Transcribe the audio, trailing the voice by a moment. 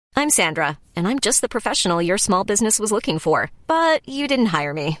I'm Sandra, and I'm just the professional your small business was looking for. But you didn't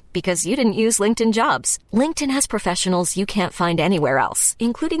hire me because you didn't use LinkedIn Jobs. LinkedIn has professionals you can't find anywhere else,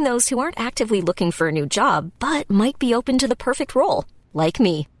 including those who aren't actively looking for a new job, but might be open to the perfect role, like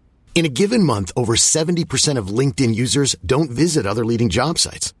me. In a given month, over 70% of LinkedIn users don't visit other leading job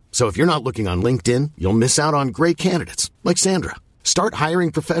sites. So if you're not looking on LinkedIn, you'll miss out on great candidates like Sandra. Start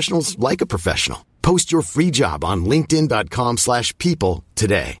hiring professionals like a professional. Post your free job on linkedin.com/people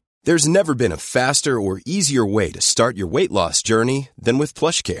today. There's never been a faster or easier way to start your weight loss journey than with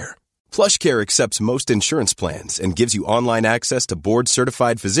PlushCare. PlushCare accepts most insurance plans and gives you online access to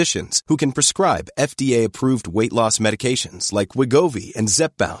board-certified physicians who can prescribe FDA-approved weight loss medications like Wegovy and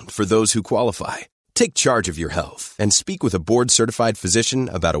Zepbound for those who qualify. Take charge of your health and speak with a board-certified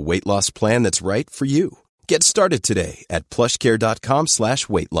physician about a weight loss plan that's right for you. Get started today at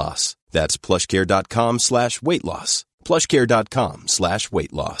plushcare.com/weight loss. That's plushcare.com/weight loss.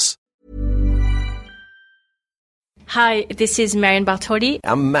 plushcare.com/weight loss. Hi, this is Marion Bartoli.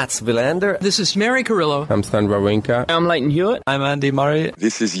 I'm Mats Wilander. This is Mary Carrillo. I'm Stan Wawrinka. I'm Leighton Hewitt. I'm Andy Murray.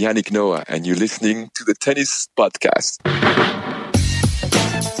 This is Yannick Noah, and you're listening to the Tennis Podcast.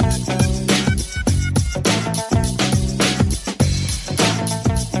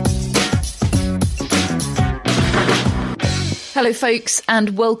 Hello, folks,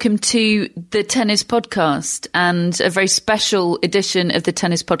 and welcome to the Tennis Podcast, and a very special edition of the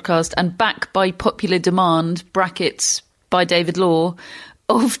Tennis Podcast, and back by popular demand, brackets by David Law,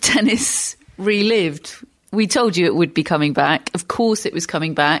 of Tennis Relived. We told you it would be coming back. Of course it was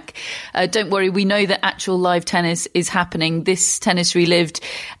coming back. Don't worry, we know that actual live tennis is happening. This Tennis Relived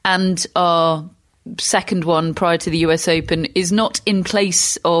and our second one prior to the US Open is not in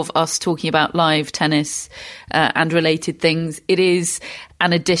place of us talking about live tennis and related things. It is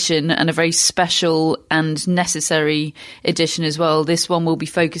an addition, and a very special and necessary addition as well. This one will be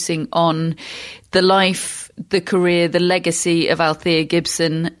focusing on the life, the career, the legacy of Althea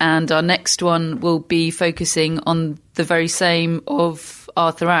Gibson, and our next one will be focusing on the very same of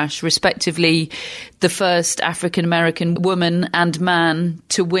Arthur Ashe, respectively the first African-American woman and man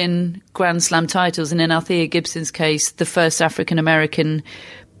to win Grand Slam titles, and in Althea Gibson's case, the first African-American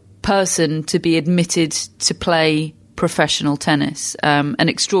person to be admitted to play professional tennis. An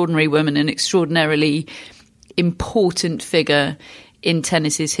extraordinary woman, an extraordinarily important figure in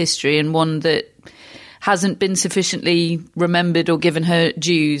tennis's history, and one that hasn't been sufficiently remembered or given her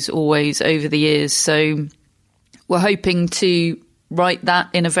dues always over the years. So we're hoping to write that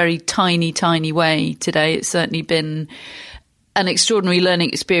in a very tiny, tiny way today. It's certainly been an extraordinary learning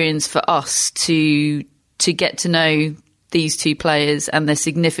experience for us to get to know these two players and their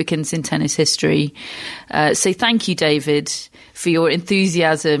significance in tennis history. So thank you, David, for your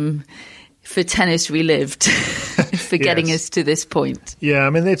enthusiasm for Tennis Relived, for getting us to this point. Yeah, I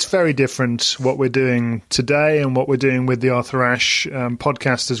mean, it's very different what we're doing today and what we're doing with the Arthur Ashe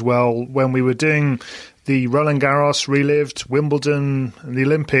podcast as well. When we were doing the Roland Garros Relived, Wimbledon, and the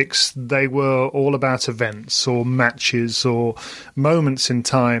Olympics, they were all about events or matches or moments in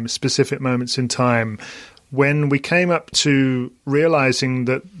time, specific moments in time. When we came up to realising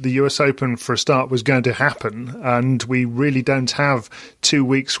that the US Open, for a start, was going to happen, and we really don't have 2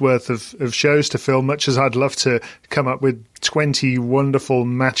 weeks' worth of shows to film, much as I'd love to come up with 20 wonderful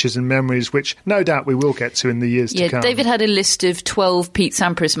matches and memories, which no doubt we will get to in the years to come. David had a list of 12 Pete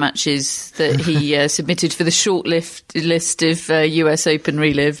Sampras matches that he submitted for the short list of US Open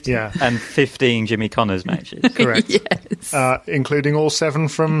Relived. Yeah, and 15 Jimmy Connors matches. Correct. Yes. Including all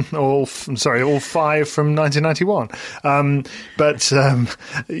five from 1991.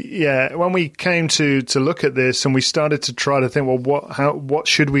 When we came to look at this and we started to try to think, well, what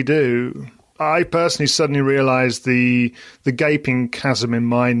should we do? I personally suddenly realised the gaping chasm in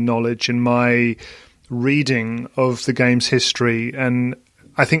my knowledge and my reading of the game's history, and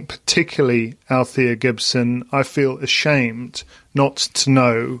I think particularly Althea Gibson, I feel ashamed not to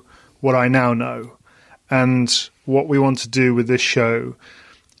know what I now know. And what we want to do with this show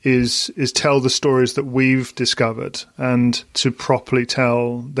is tell the stories that we've discovered and to properly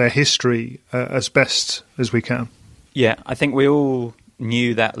tell their history as best as we can. Yeah, I think we all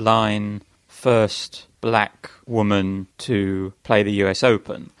knew that line, first black woman to play the US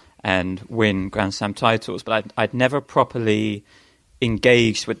Open and win Grand Slam titles, but I'd never properly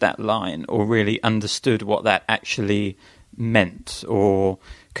engaged with that line or really understood what that actually meant or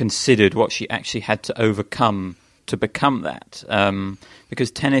considered what she actually had to overcome to become that.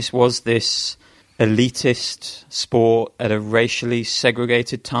 Because tennis was this elitist sport at a racially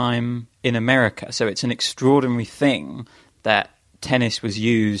segregated time in America. So it's an extraordinary thing that tennis was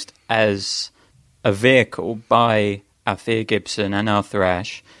used as a vehicle by Althea Gibson and Arthur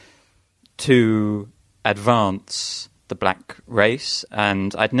Ashe to advance the black race,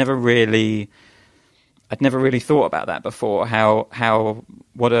 and I'd never really thought about that before.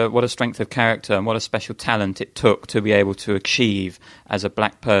 What a strength of character and what a special talent it took to be able to achieve as a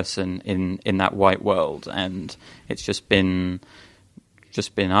black person in that white world. And it's just been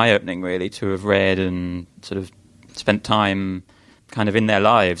eye-opening, really, to have read and sort of spent time kind of in their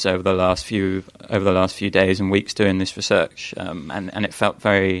lives over the last few days and weeks doing this research, and it felt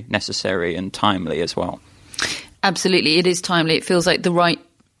very necessary and timely as well. Absolutely, it is timely. It feels like the right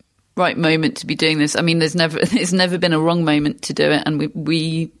moment to be doing this. I mean, there's never been a wrong moment to do it, and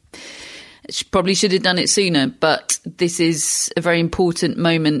we probably should have done it sooner. But this is a very important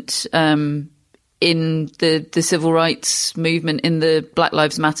moment in the civil rights movement, in the Black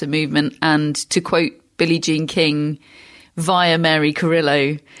Lives Matter movement, and to quote Billie Jean King via Mary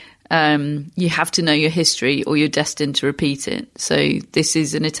Carrillo, you have to know your history or you're destined to repeat it. So this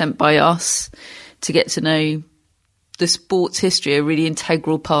is an attempt by us to get to know the sports history, a really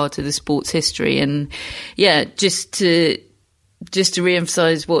integral part of the sports history. And yeah, just to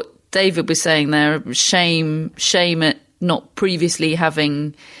re-emphasize what David was saying there, shame at not previously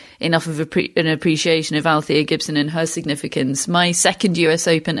having enough of an appreciation of Althea Gibson and her significance. My second US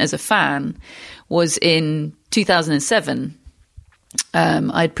Open as a fan was in 2007.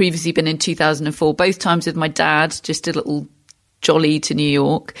 I'd previously been in 2004, both times with my dad, just a little jolly to New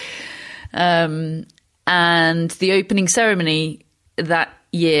York. And the opening ceremony that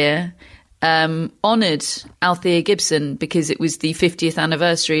year honoured Althea Gibson because it was the 50th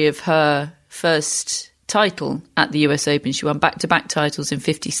anniversary of her first title at the US Open. She won back-to-back titles in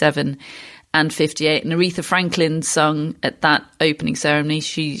 57 and 58. And Aretha Franklin sung at that opening ceremony.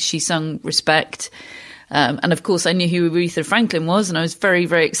 She sung Respect. And of course, I knew who Aretha Franklin was, and I was very,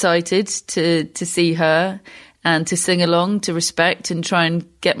 very excited to see her and to sing along to Respect and try and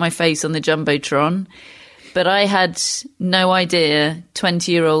get my face on the Jumbotron. But I had no idea,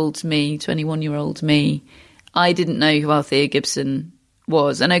 20-year-old me, 21-year-old me, I didn't know who Althea Gibson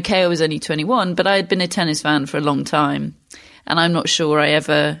was. And okay, I was only 21, but I had been a tennis fan for a long time. And I'm not sure I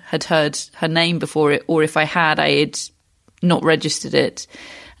ever had heard her name before it, or if I had not registered it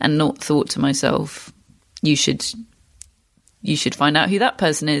and not thought to myself, you should find out who that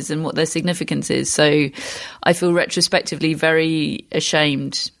person is and what their significance is. So I feel retrospectively very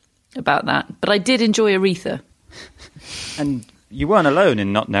ashamed about that. But I did enjoy Aretha. And you weren't alone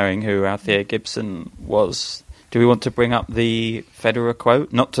in not knowing who Althea Gibson was. Do we want to bring up the Federer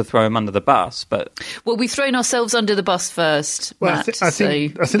quote? Not to throw him under the bus, but... Well, we've thrown ourselves under the bus first, well, Matt. I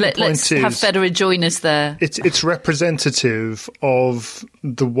think the point let's have Federer join us there. It's representative of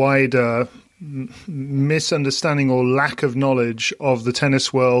the wider misunderstanding or lack of knowledge of the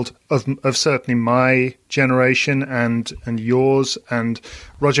tennis world of certainly my generation and yours, and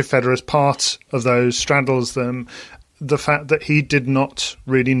Roger Federer's part of those straddles them. The fact that he did not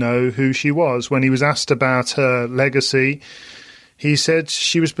really know who she was. When he was asked about her legacy, he said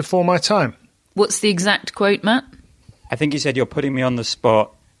she was before my time. What's the exact quote, Matt? I think he said, "You're putting me on the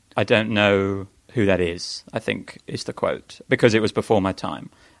spot. I don't know who that is," I think is the quote, because it was before my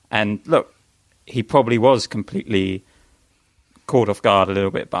time. And look, he probably was completely caught off guard a little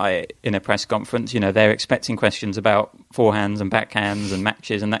bit by it in a press conference. You know, they're expecting questions about forehands and backhands and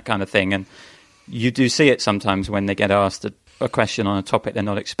matches and that kind of thing. And you do see it sometimes when they get asked a question on a topic they're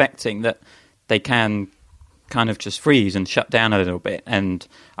not expecting, that they can kind of just freeze and shut down a little bit. And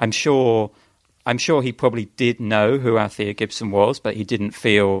I'm sure he probably did know who Althea Gibson was, but he didn't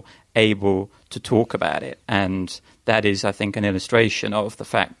feel able to talk about it. And that is, I think, an illustration of the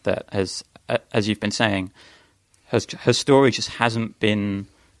fact that, as you've been saying, her story just hasn't been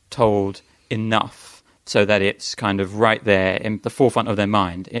told enough so that it's kind of right there in the forefront of their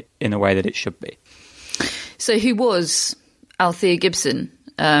mind in a way that it should be. So who was Althea Gibson?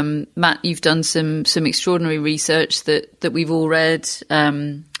 Matt, you've done some extraordinary research that we've all read.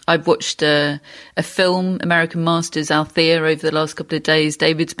 I've watched a film, American Masters Althea, over the last couple of days.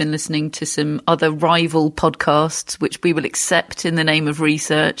 David's been listening to some other rival podcasts, which we will accept in the name of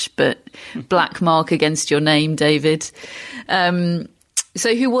research, but black mark against your name, David.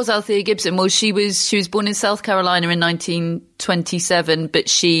 So who was Althea Gibson? Well, she was born in South Carolina in 1927, but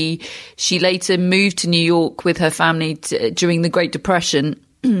she later moved to New York with her family during the Great Depression.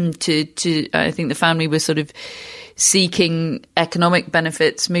 I think the family was sort of seeking economic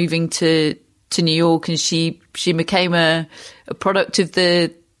benefits, moving to New York, and she became a product of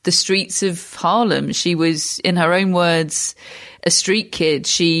the streets of Harlem. She was, in her own words, a street kid.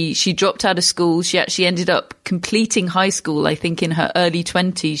 She dropped out of school. She actually ended up completing high school, I think, in her early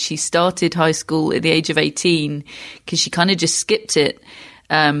 20s. She started high school at the age of 18 because she kind of just skipped it.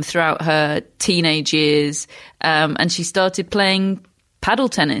 throughout her teenage years. And she started playing paddle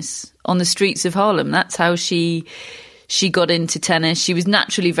tennis on the streets of Harlem. That's how she got into tennis. She was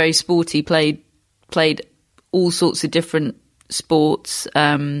naturally very sporty, played all sorts of different sports.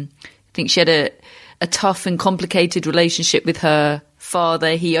 I think she had a tough and complicated relationship with her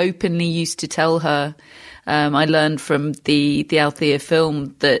father. He openly used to tell her, I learned from the Althea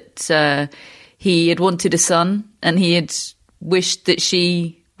film, that he had wanted a son and he had wished that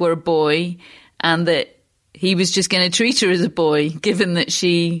she were a boy, and that he was just going to treat her as a boy, given that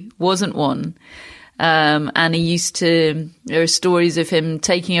she wasn't one. And there are stories of him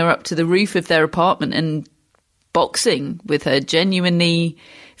taking her up to the roof of their apartment and boxing with her, genuinely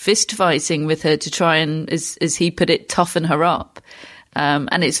fist fighting with her to try and, as he put it, toughen her up.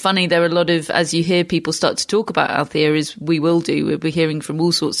 And it's funny, there are a lot of, as you hear people start to talk about Althea, as we will do, we're hearing from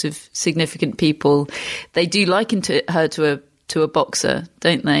all sorts of significant people, they do liken her to a boxer,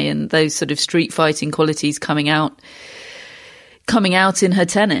 don't they? And those sort of street fighting qualities coming out in her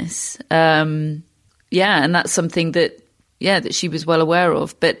tennis. And that's something that she was well aware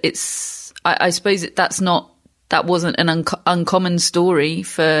of. But I suppose that wasn't an uncommon story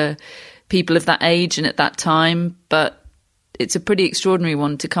for people of that age and at that time, but it's a pretty extraordinary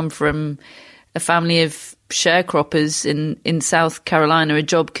one to come from a family of sharecroppers in South Carolina, a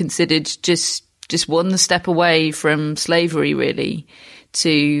job considered just one step away from slavery, really,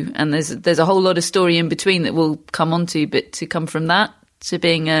 and there's a whole lot of story in between that we'll come on to, but to come from that to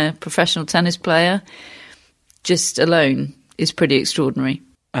being a professional tennis player just alone is pretty extraordinary.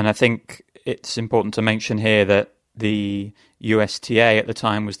 And I think it's important to mention here that the USTA at the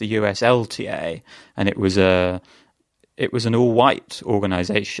time was the USLTA, and it was an all-white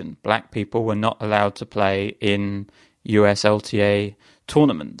organisation. Black people were not allowed to play in USLTA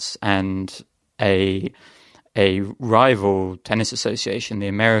tournaments, and a rival tennis association, the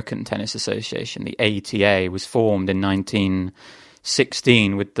American Tennis Association, the ATA, was formed in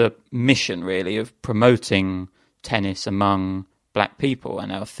 1916 with the mission, really, of promoting tennis among black people.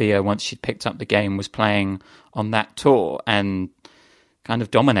 And Althea, once she'd picked up the game, was playing on that tour and kind of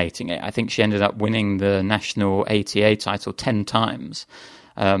dominating it. I think she ended up winning the national ATA title 10 times.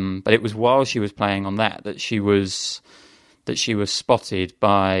 But it was while she was playing on that she was spotted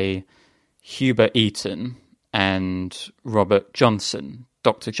by Hubert Eaton and Robert Johnson,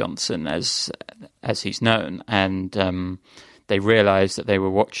 Dr. Johnson, as he's known. And they realised that they were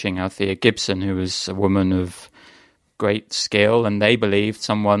watching Althea Gibson, who was a woman of great skill, and they believed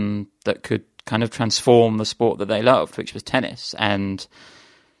someone that could kind of transform the sport that they loved, which was tennis. And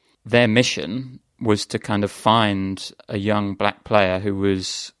their mission was to kind of find a young black player who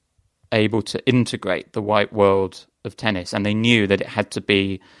was able to integrate the white world of tennis. And they knew that it had to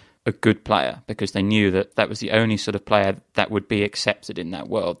be a good player, because they knew that that was the only sort of player that would be accepted in that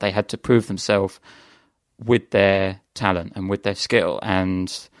world. They had to prove themselves with their talent and with their skill,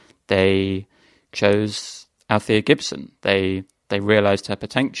 and they chose Althea Gibson. They realised her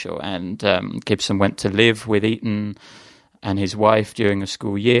potential, and Gibson went to live with Eaton and his wife during a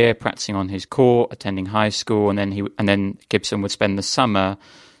school year, practicing on his court, attending high school, and then Gibson would spend the summer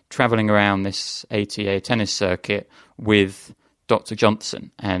travelling around this ATA tennis circuit with Dr.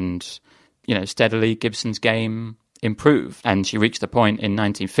 Johnson. And steadily Gibson's game improved, and she reached the point in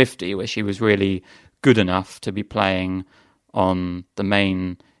 1950 where she was really good enough to be playing on the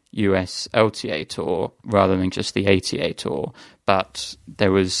main US LTA tour rather than just the ATA tour. But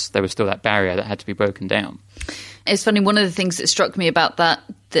there was still that barrier that had to be broken down. It's funny, one of the things that struck me about that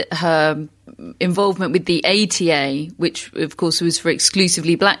her involvement with the ATA, which of course was for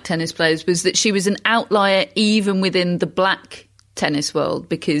exclusively black tennis players, was that she was an outlier even within the black tennis world,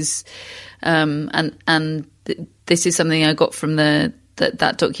 because this is something I got from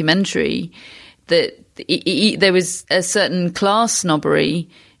that documentary, that there was a certain class snobbery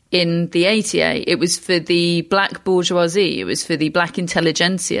in the ATA. It was for the black bourgeoisie, it was for the black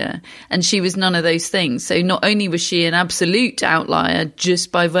intelligentsia, and she was none of those things. So not only was she an absolute outlier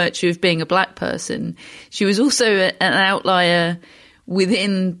just by virtue of being a black person, she was also an outlier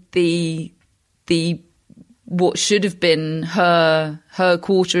within the what should have been her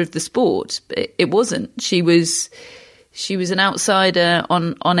quarter of the sport. It wasn't. She was an outsider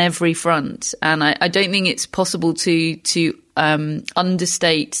on every front, and I don't think it's possible to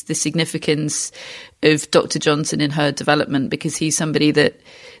understate the significance of Dr. Johnson in her development, because he's somebody that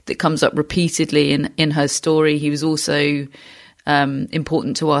comes up repeatedly in her story. He was also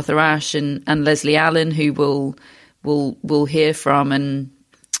important to Arthur Ashe and Leslie Allen, who we'll hear from. And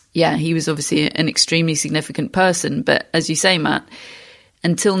yeah, he was obviously an extremely significant person. But as you say, Matt,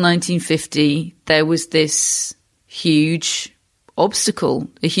 until 1950, there was this huge obstacle,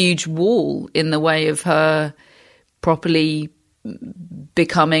 a huge wall in the way of her properly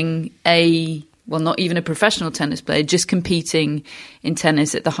becoming not even a professional tennis player, just competing in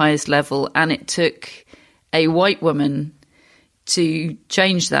tennis at the highest level. And it took a white woman to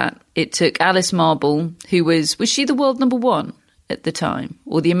change that. It took Alice Marble, who was she the world number one at the time?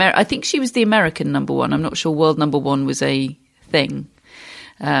 Or I think she was the American number one. I'm not sure world number one was a thing.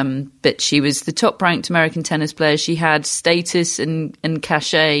 But she was the top-ranked American tennis player. She had status and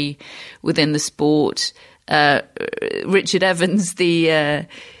cachet within the sport. Richard Evans,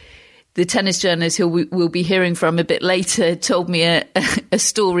 the tennis journalist who we'll be hearing from a bit later, told me a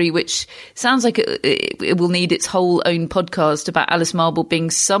story which sounds like it will need its whole own podcast about Alice Marble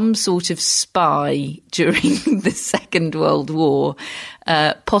being some sort of spy during the Second World War.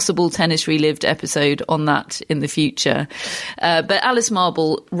 Possible Tennis Relived episode on that in the future. But Alice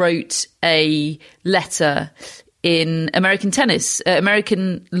Marble wrote a letter in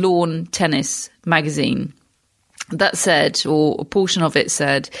American Lawn Tennis magazine. That said, or a portion of it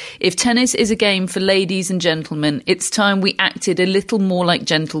said, if tennis is a game for ladies and gentlemen, it's time we acted a little more like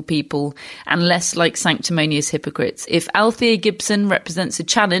gentle people and less like sanctimonious hypocrites. If Althea Gibson represents a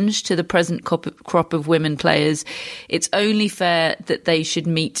challenge to the present crop of women players, it's only fair that they should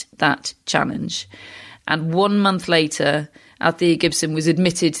meet that challenge. And 1 month later, Althea Gibson was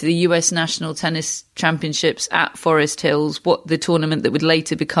admitted to the US National Tennis Championships at Forest Hills, the tournament that would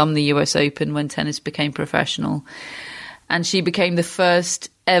later become the US Open when tennis became professional. And she became the first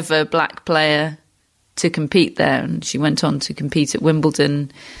ever black player to compete there. And she went on to compete at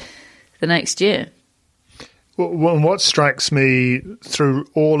Wimbledon the next year. Well, what strikes me through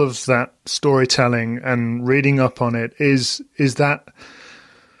all of that storytelling and reading up on it is that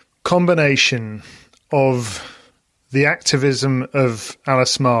combination of the activism of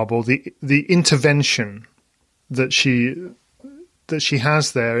Alice Marble, the intervention that she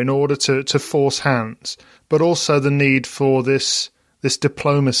has there in order to force hands, but also the need for this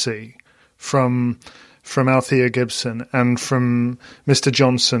diplomacy from Althea Gibson and from Mr.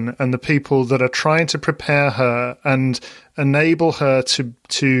 Johnson and the people that are trying to prepare her and enable her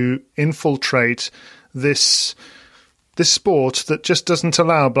to infiltrate this sport that just doesn't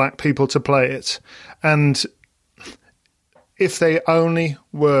allow black people to play it. And if they only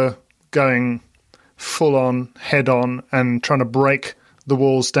were going full on, head on, and trying to break the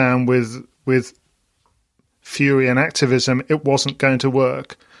walls down with fury and activism, it wasn't going to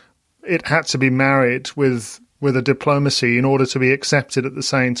work. It had to be married with a diplomacy in order to be accepted at the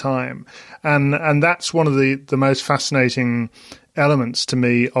same time. And that's one of the most fascinating elements to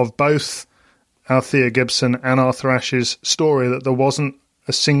me of both Althea Gibson and Arthur Ashe's story, that there wasn't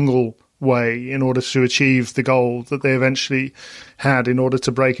a single way in order to achieve the goal that they eventually had in order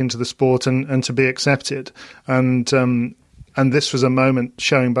to break into the sport and to be accepted. And this was a moment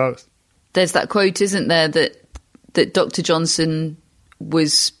showing both. There's that quote, isn't there, that Dr. Johnson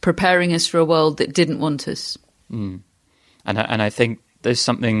was preparing us for a world that didn't want us. And I think there's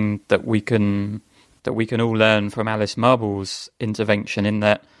something that we can all learn from Alice Marble's intervention, in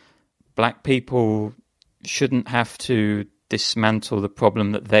that black people shouldn't have to dismantle the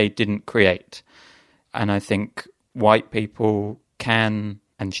problem that they didn't create. And I think white people can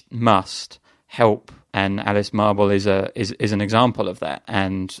and must help, and Alice Marble is an example of that.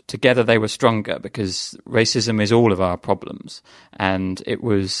 And together they were stronger, because racism is all of our problems. And it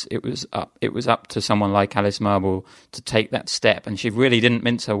was up to someone like Alice Marble to take that step. And she really didn't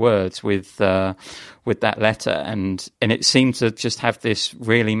mince her words with that letter. And it seemed to just have this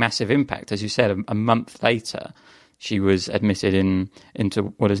really massive impact. As you said, a month later, she was admitted into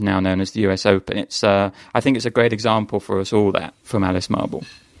what is now known as the US Open. I think it's a great example for us all, that from Alice Marble.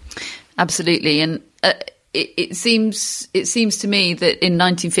 Absolutely, and it seems to me that in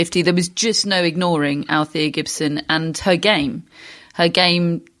 1950 there was just no ignoring Althea Gibson and her game. Her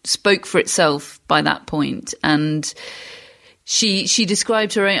game spoke for itself by that point, and she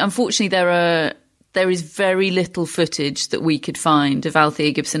described her own. Unfortunately, there is very little footage that we could find of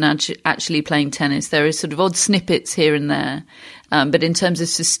Althea Gibson actually playing tennis. There is sort of odd snippets here and there, but in terms of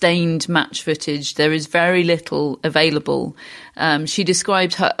sustained match footage, there is very little available. She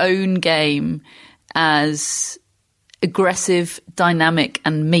described her own game as aggressive, dynamic,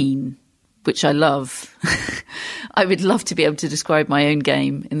 and mean, which I love. I would love to be able to describe my own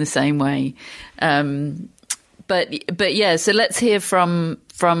game in the same way. But yeah, so let's hear from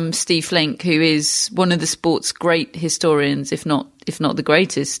Steve Flink, who is one of the sport's great historians, if not the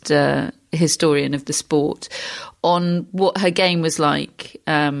greatest historian of the sport, on what her game was like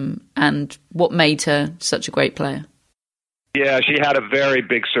and what made her such a great player. Yeah, she had a very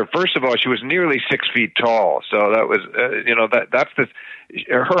big serve. First of all, she was nearly 6 feet tall, so that was,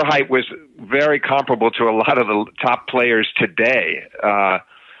 her height was very comparable to a lot of the top players today.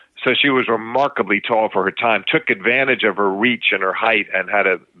 So she was remarkably tall for her time, took advantage of her reach and her height, and had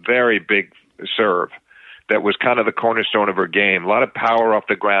a very big serve that was kind of the cornerstone of her game. A lot of power off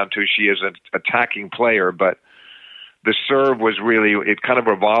the ground, too. She is an attacking player, but the serve was really, it kind of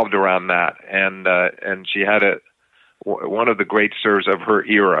revolved around that. And she had one of the great serves of her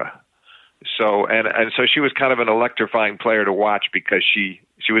era. So, and so she was kind of an electrifying player to watch because she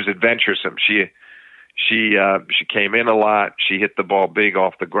was adventuresome. She came in a lot. She hit the ball big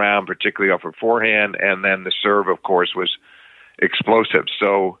off the ground, particularly off her forehand, and then the serve, of course, was explosive.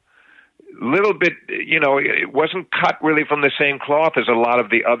 So, little bit, it wasn't cut really from the same cloth as a lot of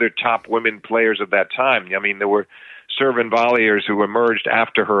the other top women players of that time. I mean, there were serve and volleyers who emerged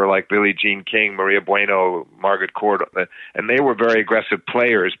after her, like Billie Jean King, Maria Bueno, Margaret Court, and they were very aggressive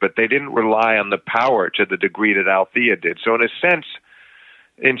players, but they didn't rely on the power to the degree that Althea did. So, in a sense,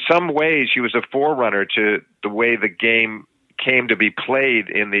 in some ways, she was a forerunner to the way the game came to be played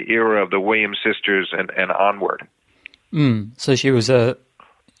in the era of the Williams sisters and onward. So she was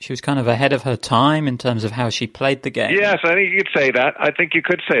kind of ahead of her time in terms of how she played the game. Yes, I think you could say that. I think you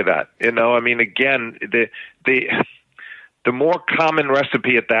could say that. I mean, again, the more common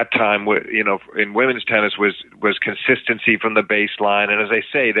recipe at that time, in women's tennis was consistency from the baseline. And as I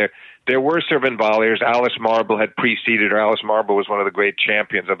say, there were serve and volleyers. Alice Marble had preceded her. Alice Marble was one of the great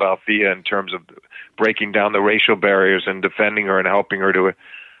champions of Althea in terms of breaking down the racial barriers and defending her and helping her to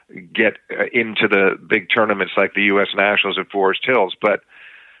get into the big tournaments like the U.S. Nationals at Forest Hills. But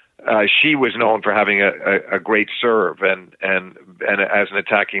she was known for having a great serve and as an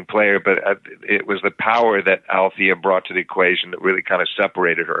attacking player, but it was the power that Althea brought to the equation that really kind of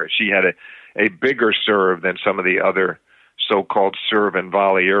separated her. She had a bigger serve than some of the other so-called serve and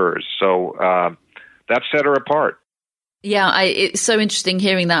volleyers, so that set her apart. Yeah, it's so interesting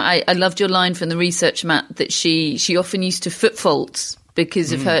hearing that. I loved your line from the research, Matt, that she often used to foot faults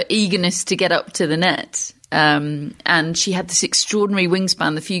because of her eagerness to get up to the net. And she had this extraordinary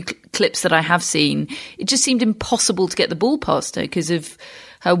wingspan. The few clips that I have seen, it just seemed impossible to get the ball past her because of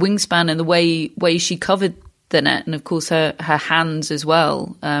her wingspan and the way she covered the net, and of course her hands as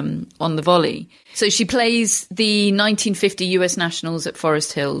well on the volley. So she plays the 1950 US Nationals at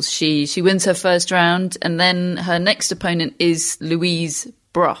Forest Hills. She wins her first round, and then her next opponent is Louise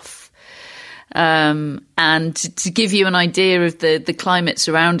Brough. And to give you an idea of the climate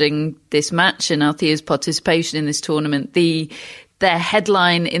surrounding this match and Althea's participation in this tournament, their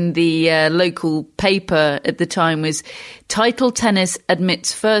headline in the local paper at the time was "Title Tennis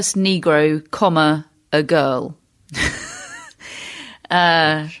Admits First Negro, a Girl."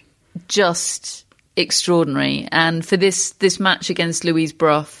 Just extraordinary. And for this match against Louise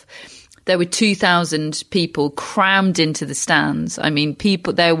Brough, there were 2,000 people crammed into the stands. I mean,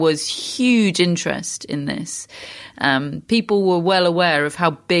 there was huge interest in this. People were well aware of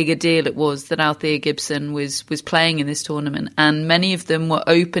how big a deal it was that Althea Gibson was playing in this tournament. And many of them were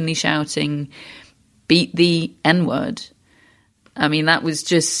openly shouting, "Beat the N-word." I mean, that was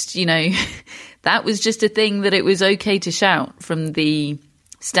just, that was just a thing that it was okay to shout from the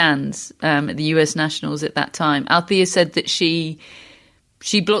stands at the US Nationals at that time. Althea said that she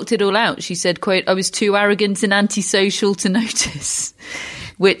blocked it all out. She said, quote, "I was too arrogant and antisocial to notice,"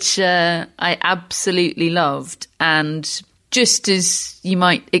 which I absolutely loved. And just as you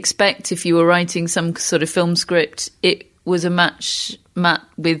might expect if you were writing some sort of film script, it was a match, Matt,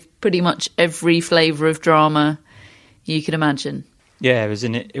 with pretty much every flavour of drama you could imagine. Yeah, it was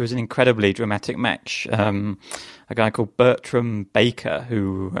an incredibly dramatic match. A guy called Bertram Baker,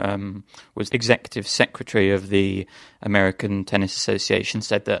 who was executive secretary of the American Tennis Association,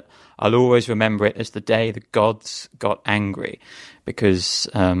 said that I'll always remember it as the day the gods got angry, because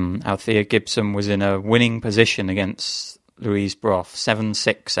Althea Gibson was in a winning position against Louise Brough,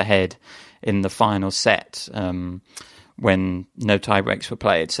 7-6 ahead in the final set when no tie breaks were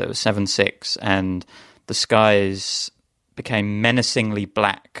played. So it was 7-6, and the skies became menacingly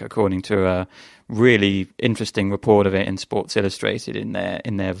black, according to a really interesting report of it in Sports Illustrated in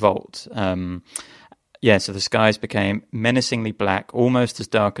their vault. So the skies became menacingly black, almost as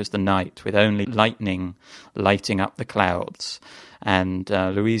dark as the night, with only lightning lighting up the clouds. And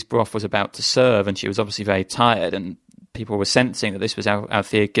Louise Brough was about to serve, and she was obviously very tired, and people were sensing that this was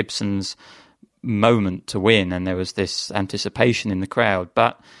Althea Gibson's moment to win, and there was this anticipation in the crowd.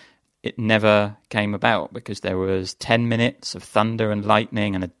 But it never came about because there was 10 minutes of thunder and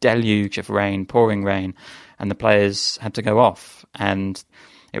lightning and a deluge of rain, pouring rain, and the players had to go off, and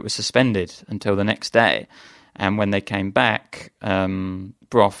it was suspended until the next day. And when they came back,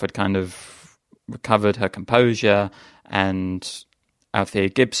 Brough had kind of recovered her composure, and Althea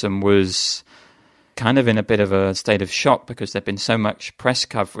Gibson was kind of in a bit of a state of shock because there'd been so much press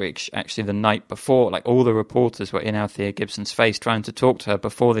coverage actually the night before. Like, all the reporters were in Althea Gibson's face trying to talk to her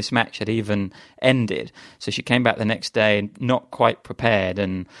before this match had even ended. So she came back the next day not quite prepared,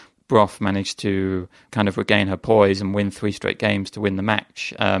 and Brough managed to kind of regain her poise and win 3 straight games to win the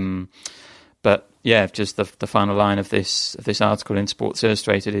match. But yeah, just the final line of this article in Sports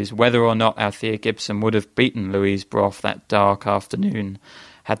Illustrated is, whether or not Althea Gibson would have beaten Louise Brough that dark afternoon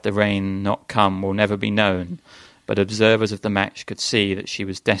had the rain not come will never be known, but observers of the match could see that she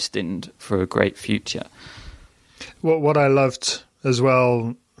was destined for a great future. What I loved as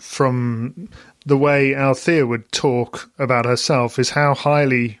well from the way Althea would talk about herself is how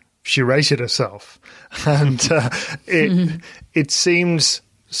highly she rated herself. And it seems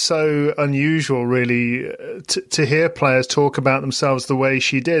so unusual, really, to hear players talk about themselves the way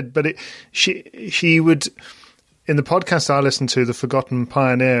she did. But she would... In the podcast I listened to, The Forgotten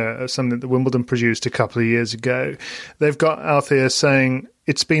Pioneer, something that Wimbledon produced a couple of years ago, they've got Althea saying,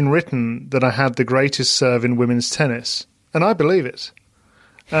 "It's been written that I had the greatest serve in women's tennis." And I believe it.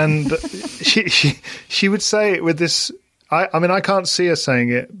 And she would say it with this... I mean, I can't see her saying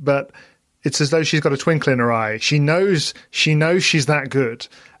it, but it's as though she's got a twinkle in her eye. She knows she's that good,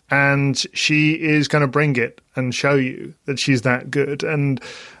 and she is going to bring it and show you that she's that good. And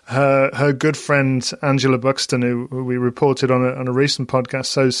her good friend Angela Buxton, who we reported on a recent podcast,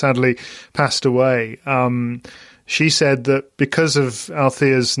 so sadly passed away. She said that because of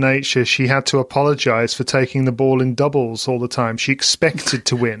Althea's nature, she had to apologise for taking the ball in doubles all the time. She expected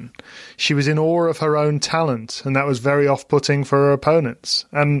to win. She was in awe of her own talent, and that was very off-putting for her opponents.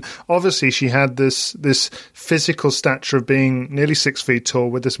 And obviously she had this physical stature of being nearly 6 feet tall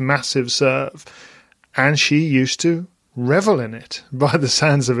with this massive serve, and she used to revel in it by the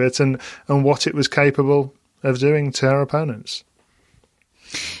sounds of it, and what it was capable of doing to her opponents.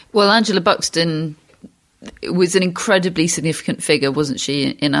 Well, Angela Buxton was an incredibly significant figure, wasn't she,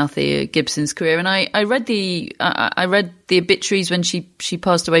 in Althea Gibson's career? And I read the obituaries when she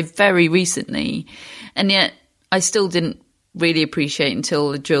passed away very recently, and yet I still didn't really appreciate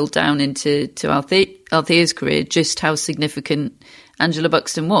until I drilled down into Althea's career just how significant Angela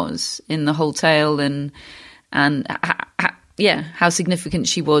Buxton was in the whole tale, and how significant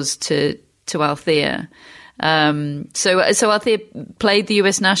she was to Althea. So Althea played the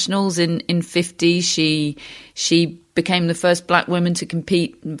US Nationals in 50. She became the first black woman to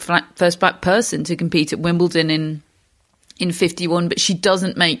compete, first black person to compete at Wimbledon in 51. But she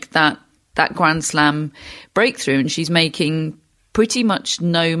doesn't make that Grand Slam breakthrough, and she's making pretty much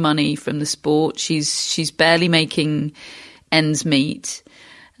no money from the sport. She's barely making ends meet,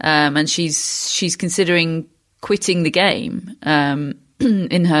 and she's considering quitting the game.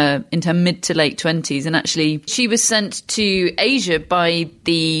 In her mid to late 20s, and actually she was sent to Asia by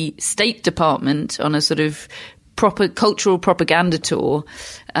the State Department on a sort of proper cultural propaganda tour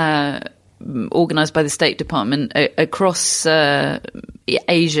organised by the State Department across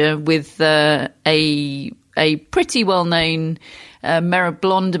Asia with a pretty well-known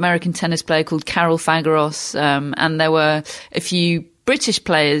blonde American tennis player called Carol Fageros, and there were a few British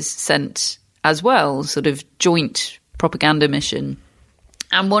players sent as well, sort of joint propaganda mission.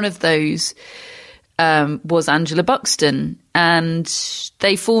 And one of those was Angela Buxton, and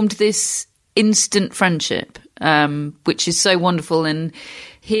they formed this instant friendship, which is so wonderful. And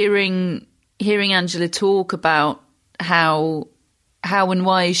hearing Angela talk about how and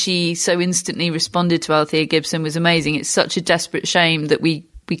why she so instantly responded to Althea Gibson was amazing. It's such a desperate shame that we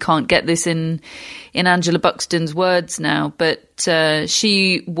can't get this in Angela Buxton's words now, but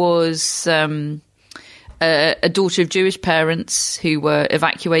she was a daughter of Jewish parents who were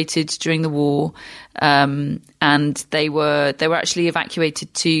evacuated during the war, and they were actually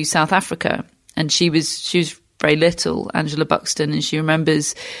evacuated to South Africa. And she was very little, Angela Buxton, and she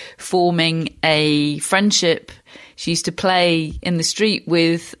remembers forming a friendship. She used to play in the street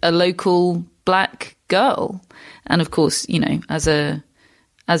with a local black girl, and of course, you know, as a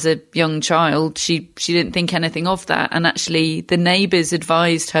young child, she didn't think anything of that. And actually, the neighbours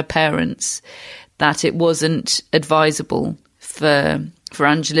advised her parents that it wasn't advisable for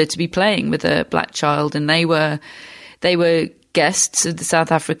Angela to be playing with a black child, and they were guests of the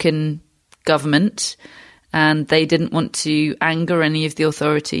South African government, and they didn't want to anger any of the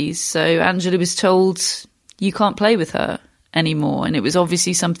authorities. So Angela was told, you can't play with her anymore, and it was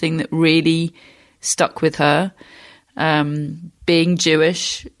obviously something that really stuck with her. Being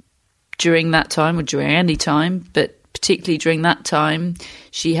Jewish during that time, or during any time, but particularly during that time,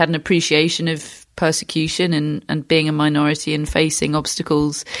 she had an appreciation of persecution and being a minority and facing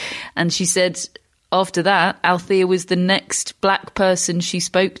obstacles. And she said after that, Althea was the next black person she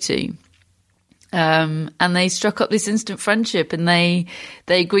spoke to. And they struck up this instant friendship, and they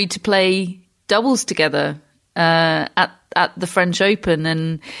agreed to play doubles together at the French Open,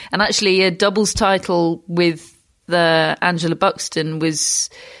 and actually a doubles title with Angela Buxton was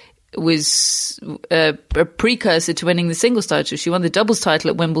a precursor to winning the singles title. She won the doubles title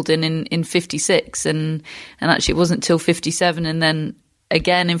at Wimbledon in 56, and actually it wasn't till 57 and then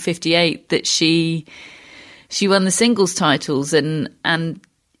again in 58 that she won the singles titles, and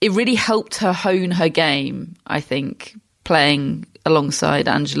it really helped her hone her game, I think, playing alongside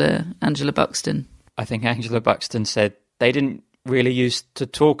Angela Buxton. I think Angela Buxton said they didn't really used to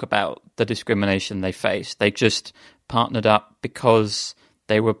talk about the discrimination they faced. They just partnered up because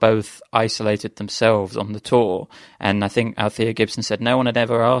they were both isolated themselves on the tour. And I think Althea Gibson said no one had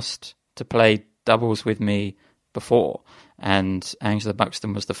ever asked to play doubles with me before. And Angela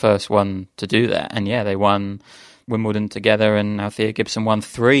Buxton was the first one to do that. And yeah, they won Wimbledon together, and Althea Gibson won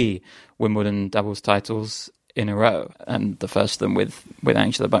 3 Wimbledon doubles titles in a row, and the first of them with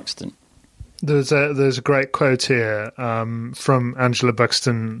Angela Buxton. There's a great quote here from Angela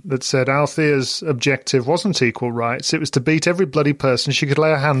Buxton that said Althea's objective wasn't equal rights, it was to beat every bloody person she could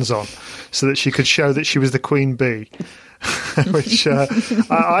lay her hands on so that she could show that she was the queen bee. Which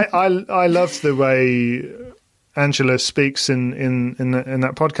I loved the way Angela speaks in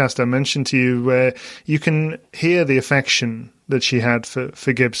that podcast I mentioned to you, where you can hear the affection that she had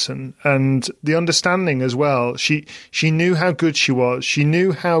for Gibson and the understanding as well. She knew how good she was. She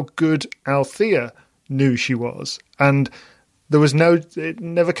knew how good Althea knew she was, and it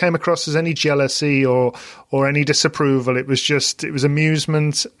never came across as any jealousy or any disapproval. It was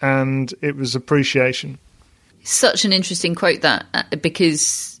amusement and it was appreciation. Such an interesting quote that,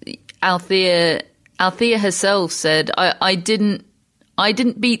 because Althea herself said, I didn't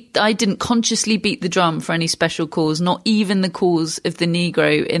consciously beat the drum for any special cause, not even the cause of the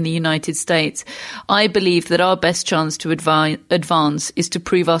Negro in the United States. I believe that our best chance to advance is to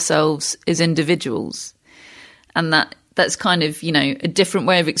prove ourselves as individuals. And that's kind of, a different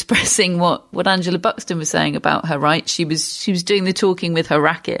way of expressing what Angela Buxton was saying about her, right? She was doing the talking with her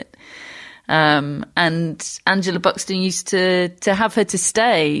racket. And Angela Buxton used to have her to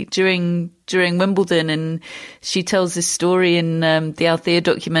stay during Wimbledon, and she tells this story in the Althea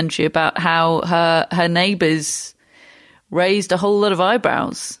documentary about how her neighbours raised a whole lot of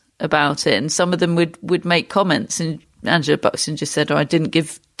eyebrows about it, and some of them would make comments, and Angela Buxton just said, I didn't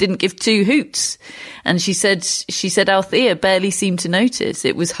give 2 hoots. And she said Althea barely seemed to notice.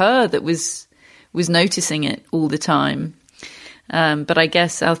 It was her that was noticing it all the time. But I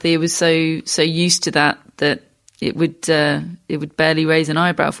guess Althea was so used to that it would barely raise an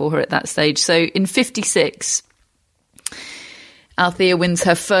eyebrow for her at that stage. So in 56, Althea wins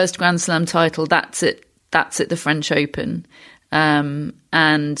her first Grand Slam title. That's at the French Open,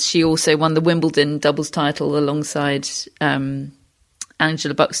 and she also won the Wimbledon doubles title alongside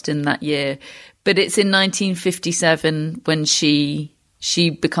Angela Buxton that year. But it's in 1957 when she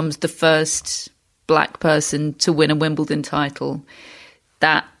becomes the first black person to win a Wimbledon title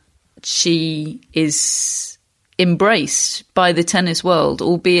that she is embraced by the tennis world,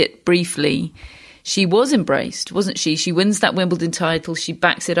 albeit briefly. She was embraced, wasn't she? She wins that Wimbledon title. She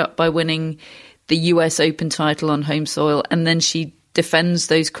backs it up by winning the US Open title on home soil, and then she defends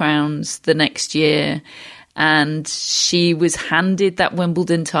those crowns the next year. And she was handed that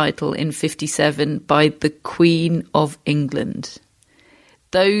Wimbledon title in 57 by the Queen of England.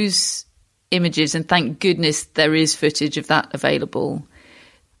 Those images, and thank goodness there is footage of that available.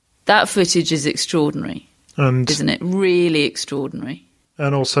 That footage is extraordinary, isn't it? Really extraordinary.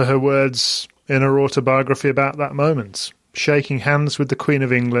 And also her words in her autobiography about that moment. Shaking hands with the Queen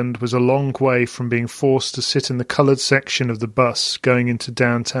of England was a long way from being forced to sit in the coloured section of the bus going into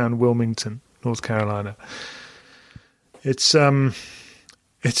downtown Wilmington, North Carolina. It's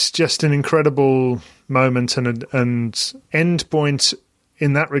just an incredible moment and end point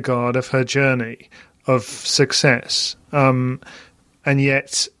in that regard of her journey of success. And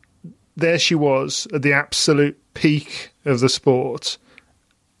yet there she was at the absolute peak of the sport,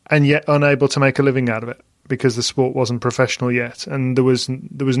 and yet unable to make a living out of it because the sport wasn't professional yet, and there was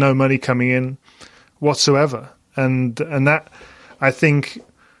no money coming in whatsoever. And that, I think,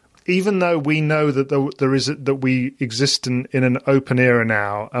 even though we know that that we exist in an open era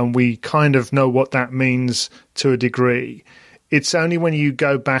now, and we kind of know what that means to a degree, it's only when you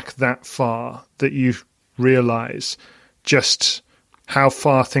go back that far that you realise just how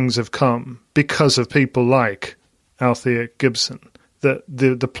far things have come because of people like Althea Gibson. that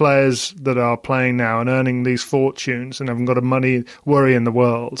the players that are playing now and earning these fortunes and haven't got a money worry in the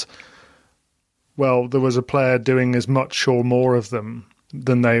world, well, there was a player doing as much or more of them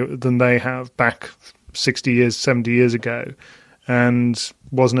than they have back 60 years, 70 years ago, and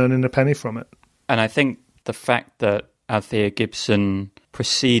wasn't earning a penny from it. And I think the fact that Althea Gibson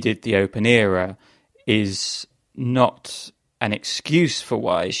preceded the Open era is not an excuse for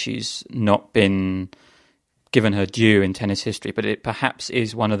why she's not been given her due in tennis history, but it perhaps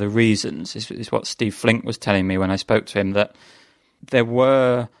is one of the reasons, is what Steve Flink was telling me when I spoke to him, that there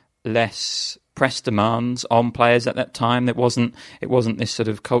were less press demands on players at that time. It wasn't this sort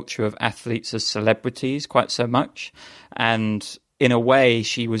of culture of athletes as celebrities quite so much. And in a way,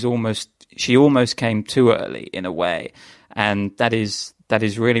 she almost came too early in a way. And that is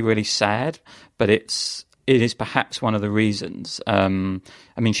really, really sad, but it is perhaps one of the reasons. I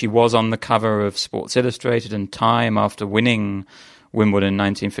mean, she was on the cover of Sports Illustrated and Time after winning Wimbledon in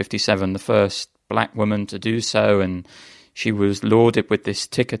 1957, the first black woman to do so, and she was lauded with this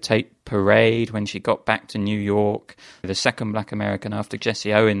ticker tape parade when she got back to New York, the second black American after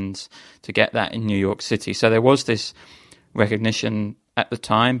Jesse Owens to get that in New York City. So there was this recognition at the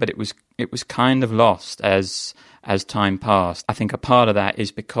time, but it was kind of lost as time passed. I think a part of that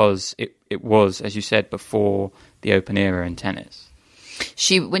is because it was, as you said, before the Open era in tennis.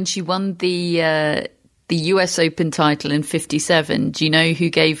 When she won the US Open title in 1957, do you know who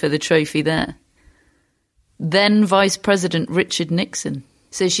gave her the trophy there? Then Vice President Richard Nixon.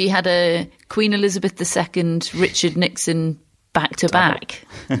 So she had a Queen Elizabeth II, Richard Nixon back to back.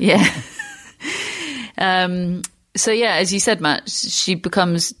 Yeah. So yeah, as you said, Matt, she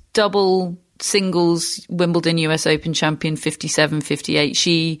becomes double singles Wimbledon US Open champion 57, 58.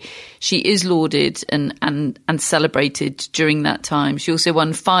 She is lauded and celebrated during that time. She also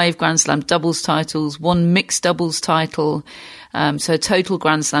won 5 Grand Slam doubles titles, 1 mixed doubles title. So her total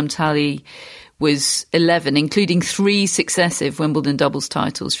Grand Slam tally was 11, including 3 successive Wimbledon doubles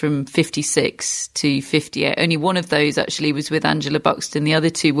titles from 56 to 58. Only one of those actually was with Angela Buxton. The other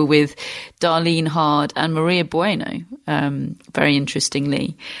 2 were with Darlene Hard and Maria Bueno, very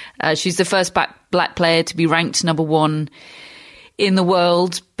interestingly. She's the first black player to be ranked number 1 in the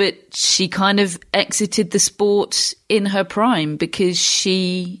world, but she kind of exited the sport in her prime because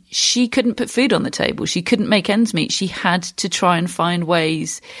she couldn't put food on the table. She couldn't make ends meet. She had to try and find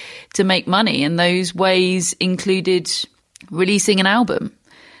ways to make money, and those ways included releasing an album,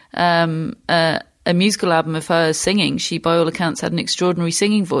 a musical album of her singing. She, by all accounts, had an extraordinary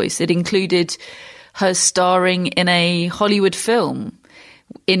singing voice. It included her starring in a Hollywood film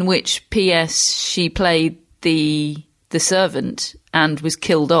in which, P.S., she played the servant and was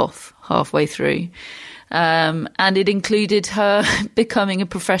killed off halfway through. And it included her becoming a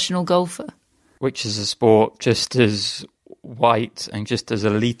professional golfer. Which is a sport just as white and just as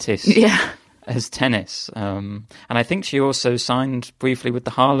elitist as tennis. And I think she also signed briefly with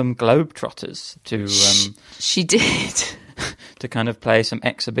the Harlem Globetrotters to... she did. to kind of play some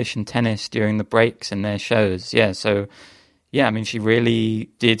exhibition tennis during the breaks in their shows. Yeah, so, yeah, I mean, she really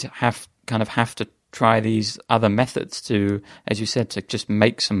did have to try these other methods to, as you said, to just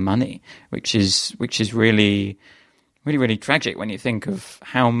make some money, which is really, really, really tragic when you think of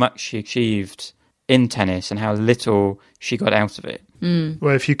how much she achieved in tennis and how little she got out of it.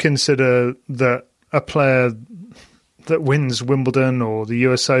 Well, if you consider that a player that wins Wimbledon or the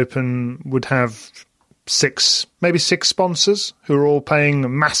US Open would have 6 sponsors who are all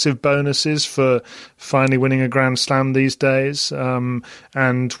paying massive bonuses for finally winning a Grand Slam these days.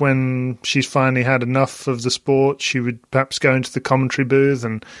 And when she's finally had enough of the sport, she would perhaps go into the commentary booth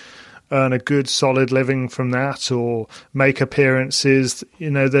and earn a good, solid living from that, or make appearances.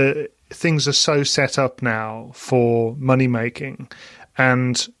 You know, the things are so set up now for money making,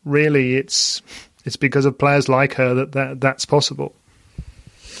 and really, it's because of players like her that's possible.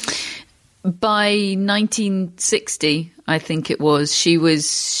 By 1960, I think it was, she was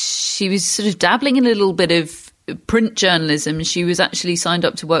sort of dabbling in a little bit of print journalism. She was actually signed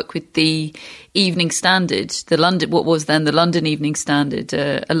up to work with the Evening Standard, what was then the London Evening Standard,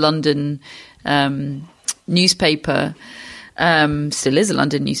 a London newspaper, still is a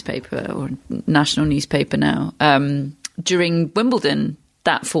London newspaper or national newspaper now, during Wimbledon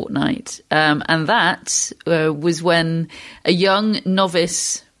that fortnight. And that was when a young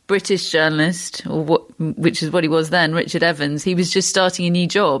novice British journalist, which is what he was then, Richard Evans, he was just starting a new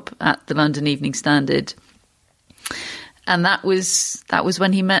job at the London Evening Standard. And that was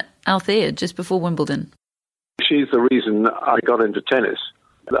when he met Althea, just before Wimbledon. She's the reason I got into tennis.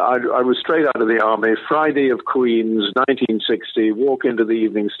 I was straight out of the army, Friday of Queens, 1960, walk into the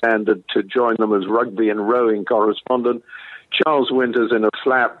Evening Standard to join them as rugby and rowing correspondent. Charles Winters in a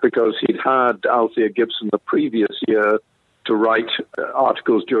flap because he'd hired Althea Gibson the previous year to write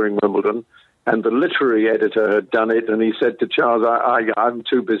articles during Wimbledon, and the literary editor had done it, and he said to Charles, I'm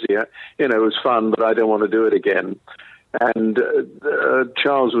too busy. You know, it was fun, but I don't want to do it again. And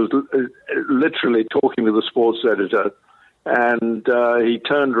Charles was literally talking to the sports editor, and he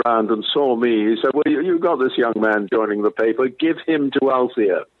turned around and saw me. He said, well, you've got this young man joining the paper. Give him to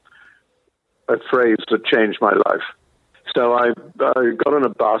Althea. A phrase that changed my life. So I got on a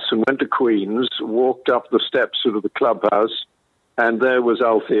bus and went to Queens, walked up the steps of the clubhouse, and there was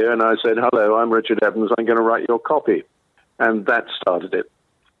Althea, and I said, hello, I'm Richard Evans, I'm going to write your copy. And that started it.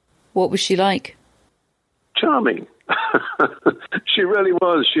 What was she like? Charming. She really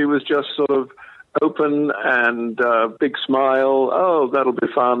was. She was just sort of open and big smile. Oh, that'll be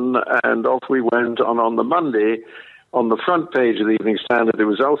fun. And off we went. On the Monday, on the front page of the Evening Standard, it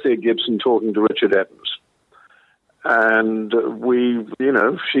was Althea Gibson talking to Richard Evans. And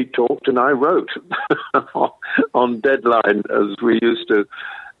she talked and I wrote on deadline, as we used to.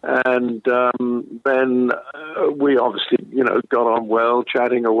 And then we obviously, got on well,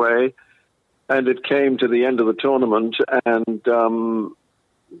 chatting away. And it came to the end of the tournament, and the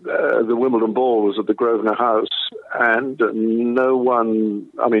Wimbledon ball was at the Grosvenor House, and no one,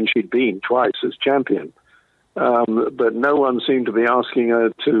 she'd been twice as champion, but no one seemed to be asking her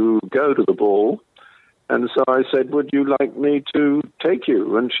to go to the ball. And so I said, would you like me to take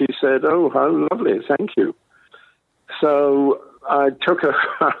you? And she said, oh, how lovely, thank you. So I took her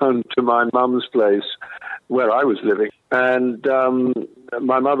around to my mum's place where I was living. And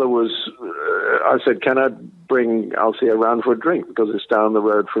my mother I said, can I bring Althea around for a drink? Because it's down the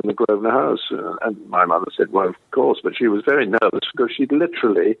road from the Grosvenor House. And my mother said, well, of course. But she was very nervous because she'd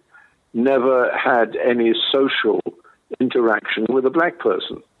literally never had any social interaction with a black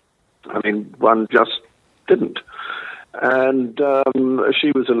person. One just didn't. And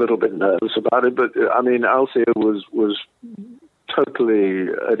she was a little bit nervous about it, but Althea was totally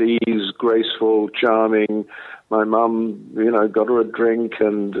at ease, graceful, charming. My mum, got her a drink,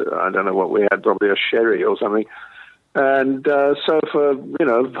 and I don't know what we had, probably a sherry or something. And so for,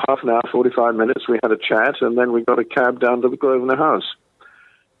 half an hour, 45 minutes, we had a chat, and then we got a cab down to the Grosvenor House.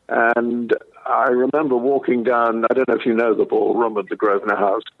 And I remember walking down, I don't know if you know the ballroom at the Grosvenor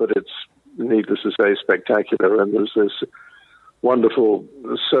House, but it's, needless to say, spectacular. And there's this wonderful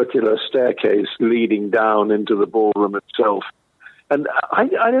circular staircase leading down into the ballroom itself. And I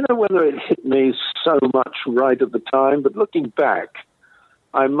don't know whether it hit me so much right at the time, but looking back,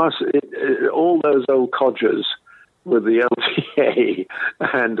 all those old codgers with the LTA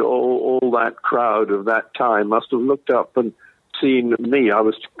and all that crowd of that time must have looked up and seen me. I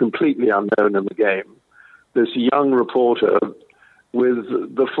was completely unknown in the game. This young reporter with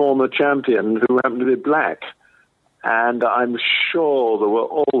the former champion who happened to be black. And I'm sure there were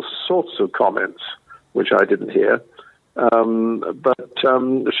all sorts of comments, which I didn't hear. But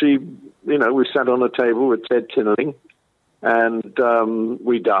she, we sat on a table with Ted Tinling, and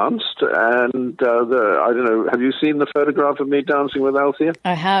we danced. And I don't know, have you seen the photograph of me dancing with Althea?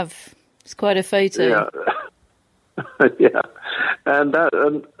 I have. It's quite a photo. Yeah, yeah. And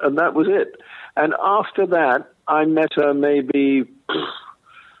that was it. And after that, I met her maybe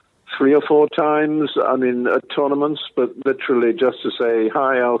 3 or 4 times, at tournaments, but literally just to say,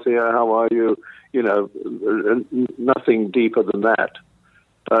 hi, Althea, how are you? Nothing deeper than that.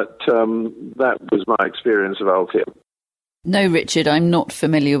 But that was my experience of Althea. No, Richard, I'm not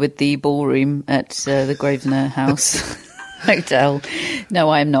familiar with the ballroom at the Grosvenor House Hotel. No,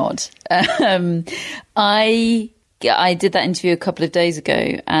 I'm not. I did that interview a couple of days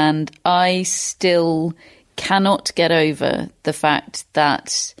ago, and I still cannot get over the fact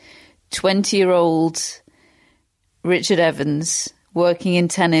that 20-year-old Richard Evans, working in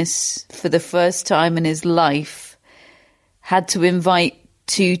tennis for the first time in his life, had to invite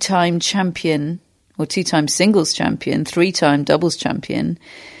 2-time champion, or 2-time singles champion, 3-time doubles champion,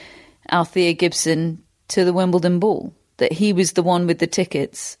 Althea Gibson, to the Wimbledon ball. That he was the one with the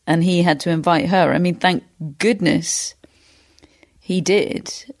tickets and he had to invite her. Thank goodness he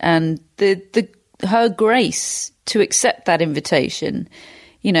did. And her grace to accept that invitation,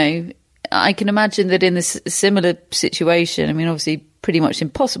 I can imagine that in this similar situation, obviously pretty much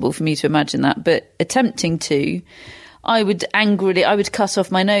impossible for me to imagine that, but attempting to, I would cut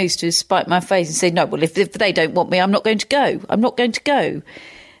off my nose to spite my face and say, no, well, if they don't want me, I'm not going to go. I'm not going to go.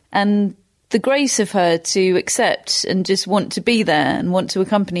 And the grace of her to accept and just want to be there and want to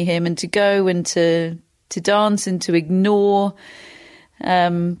accompany him and to go and to dance and to ignore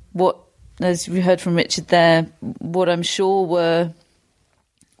what, as we heard from Richard there, what I'm sure were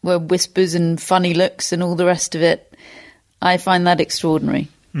whispers and funny looks and all the rest of it. I find that extraordinary.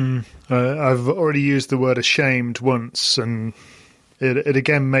 I've already used the word ashamed once, and it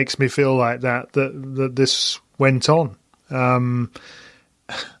again makes me feel like that this went on. I'm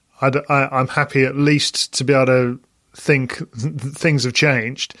happy at least to be able to think things have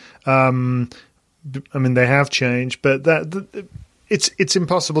changed. I mean, they have changed, but it's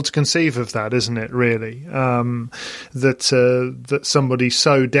impossible to conceive of that, isn't it? Really, that somebody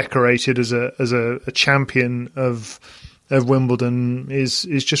so decorated as a champion of Wimbledon is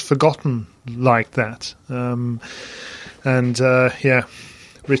just forgotten like that.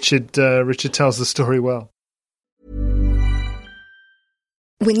 Richard tells the story well.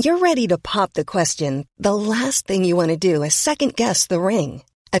 When you're ready to pop the question, the last thing you want to do is second-guess the ring.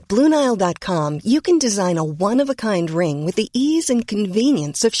 At BlueNile.com, you can design a one-of-a-kind ring with the ease and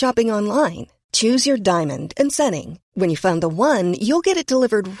convenience of shopping online. Choose your diamond and setting. When you find the one, you'll get it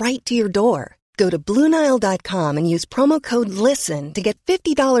delivered right to your door. Go to BlueNile.com and use promo code LISTEN to get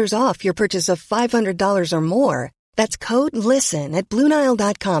 $50 off your purchase of $500 or more. That's code LISTEN at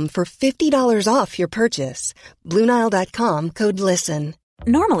BlueNile.com for $50 off your purchase. BlueNile.com, code LISTEN.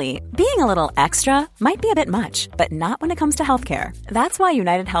 Normally, being a little extra might be a bit much, but not when it comes to healthcare. That's why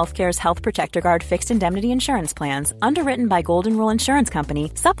United Healthcare's Health Protector Guard fixed indemnity insurance plans, underwritten by Golden Rule Insurance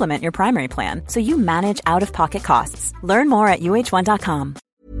Company, supplement your primary plan so you manage out-of-pocket costs. Learn more at UH1.com.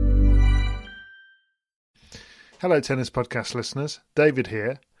 Hello, Tennis Podcast listeners. David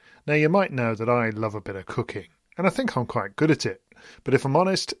here. Now, you might know that I love a bit of cooking, and I think I'm quite good at it. But if I'm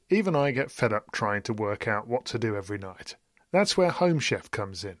honest, even I get fed up trying to work out what to do every night. That's where Home Chef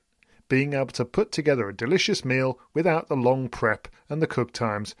comes in. Being able to put together a delicious meal without the long prep and the cook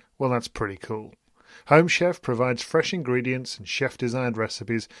times, well, that's pretty cool. Home Chef provides fresh ingredients and chef-designed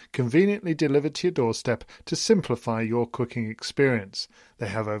recipes conveniently delivered to your doorstep to simplify your cooking experience. They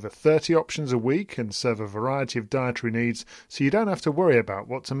have over 30 options a week and serve a variety of dietary needs, so you don't have to worry about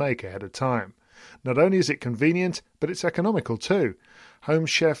what to make ahead of time. Not only is it convenient, but it's economical too. Home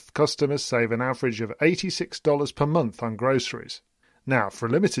Chef customers save an average of $86 per month on groceries. Now, for a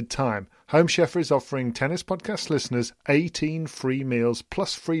limited time, Home Chef is offering Tennis Podcast listeners 18 free meals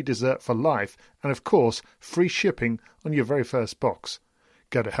plus free dessert for life and, of course, free shipping on your very first box.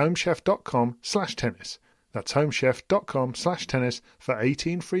 Go to homechef.com/tennis. That's homechef.com/tennis for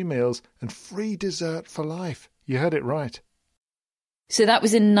 18 free meals and free dessert for life. You heard it right. So that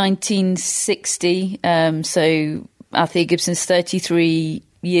was in 1960. So Althea Gibson's 33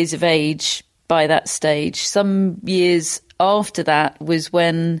 years of age by that stage. Some years after that was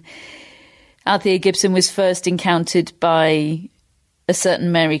when Althea Gibson was first encountered by a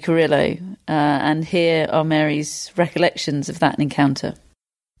certain Mary Carrillo. And here are Mary's recollections of that encounter.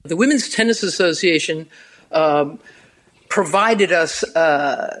 The Women's Tennis Association provided us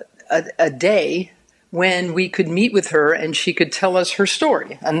a day when we could meet with her and she could tell us her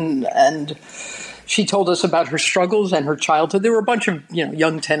story. And she told us about her struggles and her childhood. There were a bunch of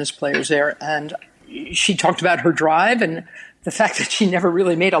young tennis players there, and she talked about her drive and the fact that she never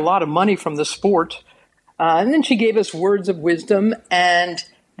really made a lot of money from the sport. And then she gave us words of wisdom. And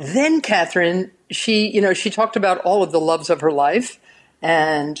then Catherine, she talked about all of the loves of her life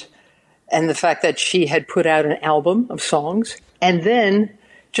and the fact that she had put out an album of songs. And then,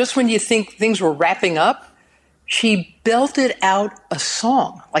 just when you think things were wrapping up, she belted out a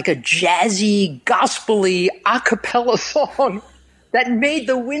song, like a jazzy, gospel-y, a cappella song that made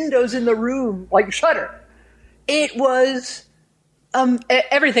the windows in the room like shudder. It was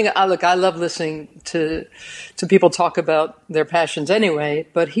everything. Look, I love listening to people talk about their passions anyway,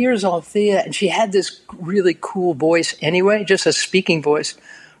 but here's Althea, and she had this really cool voice anyway, just a speaking voice.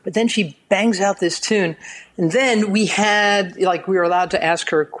 But then she bangs out this tune. And then we were allowed to ask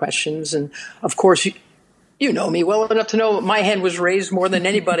her questions. And of course, you know me well enough to know my hand was raised more than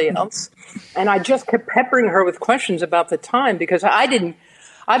anybody else. And I just kept peppering her with questions about the time because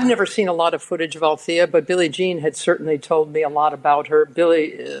I've never seen a lot of footage of Althea, but Billie Jean had certainly told me a lot about her.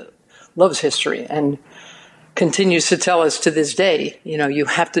 Billie loves history and continues to tell us to this day, you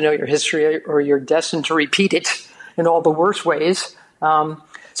have to know your history or you're destined to repeat it in all the worst ways.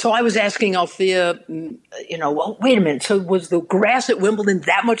 So I was asking Althea, well, wait a minute. So was the grass at Wimbledon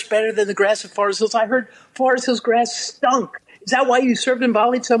that much better than the grass at Forest Hills? I heard Forest Hills grass stunk. Is that why you served and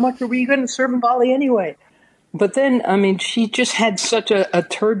volleyed so much, or were you going to serve and volley anyway? But then, she just had such a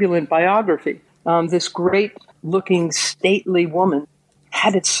turbulent biography. This great-looking, stately woman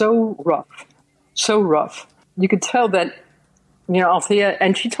had it so rough. You could tell that, Althea,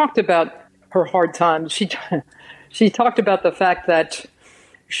 and she talked about her hard times. She talked about the fact that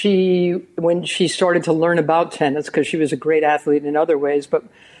when she started to learn about tennis, because she was a great athlete in other ways, but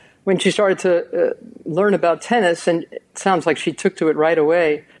when she started to learn about tennis, and it sounds like she took to it right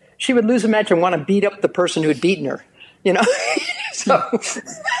away, she would lose a match and want to beat up the person who had beaten her, you know. So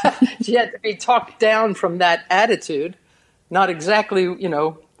she had to be talked down from that attitude. Not exactly, you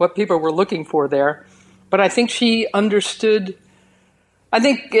know, what people were looking for there. But I think she understood, I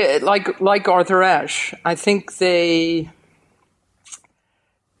think, like Arthur Ashe, I think they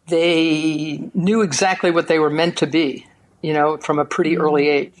knew exactly what they were meant to be, you know, from a pretty early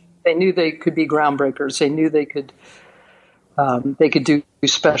age. They knew they could be groundbreakers. They knew they could do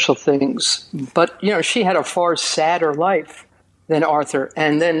special things. But, you know, she had a far sadder life than Arthur.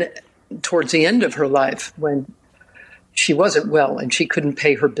 And then towards the end of her life, when she wasn't well and she couldn't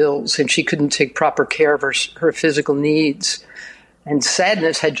pay her bills and she couldn't take proper care of her physical needs, and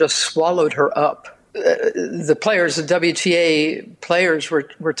sadness had just swallowed her up. The players, the WTA players,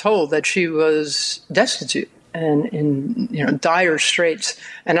 were told that she was destitute and in, you know, dire straits.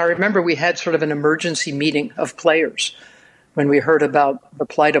 And I remember we had sort of an emergency meeting of players when we heard about the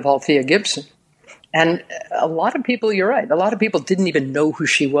plight of Althea Gibson. And a lot of people, you're right, a lot of people didn't even know who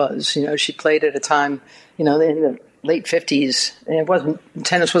she was. You know, she played at a time, you know, in the late 50s, and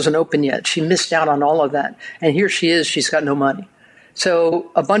tennis wasn't open yet. She missed out on all of that. And here she is, she's got no money.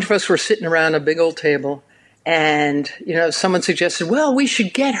 So a bunch of us were sitting around a big old table, and, you know, someone suggested, well, we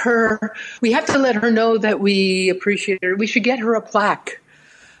should get her, we have to let her know that we appreciate her. We should get her a plaque.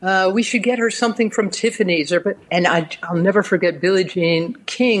 We should get her something from Tiffany's. And I'll never forget Billie Jean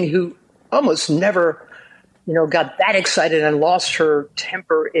King, who almost never, you know, got that excited and lost her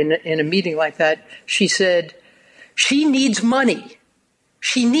temper in a meeting like that. She said, she needs money.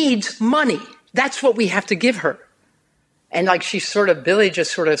 She needs money. That's what we have to give her. And like Billie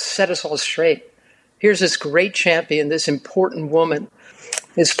just sort of set us all straight. Here's this great champion, this important woman,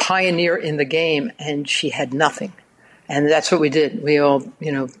 this pioneer in the game, and she had nothing. And that's what we did. We all,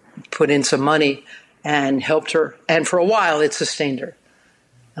 you know, put in some money and helped her. And for a while, it sustained her.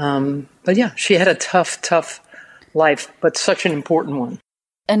 But yeah, she had a tough life, but such an important one.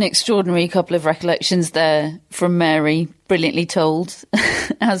 An extraordinary couple of recollections there from Mary, brilliantly told,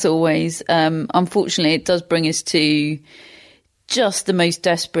 as always. Unfortunately, it does bring us to just the most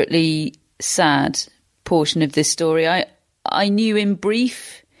desperately sad portion of this story. I knew in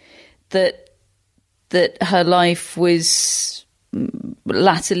brief that her life was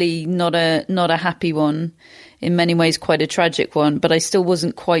latterly not a happy one, in many ways quite a tragic one, but I still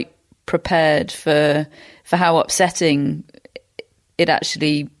wasn't quite prepared for how upsetting it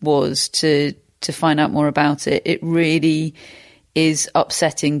actually was to find out more about it. It really is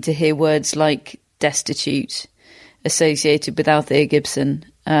upsetting to hear words like destitute associated with Althea Gibson.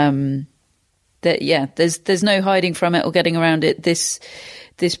 There's no hiding from it or getting around it. This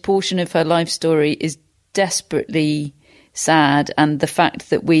portion of her life story is desperately sad, and the fact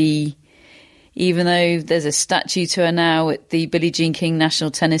that we, even though there's a statue to her now at the Billie Jean King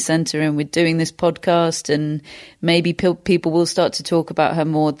National Tennis Centre, and we're doing this podcast and maybe people will start to talk about her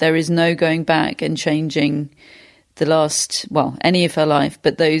more, there is no going back and changing any of her life,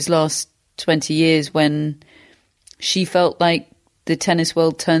 but those last 20 years when she felt like the tennis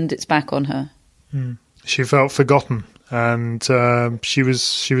world turned its back on her. She felt forgotten, and she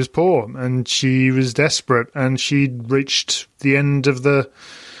was poor, and she was desperate, and she'd reached the end of the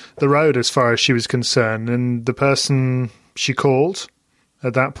road as far as she was concerned. And the person she called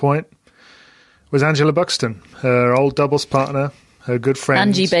at that point was Angela Buxton, her old doubles partner, her good friend.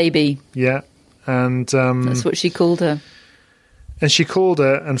 Angie baby. Yeah. And that's what she called her. And she called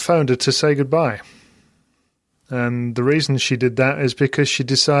her and phoned her to say goodbye. And the reason she did that is because she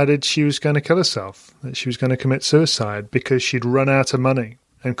decided she was going to kill herself, that she was going to commit suicide because she'd run out of money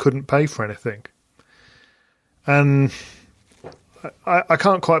and couldn't pay for anything. And I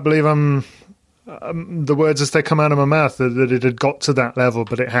can't quite believe the words as they come out of my mouth, that it had got to that level,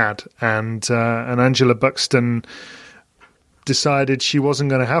 but it had. And Angela Buxton decided she wasn't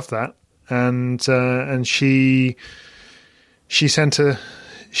going to have that, and she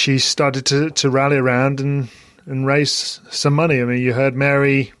started to rally around and raise some money. I mean, you heard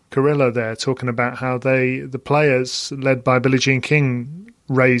Mary Carrillo there talking about how the players led by Billie Jean King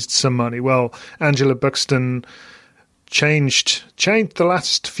raised some money. Well, Angela Buxton changed the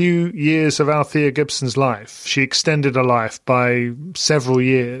last few years of Althea Gibson's life. She extended her life by several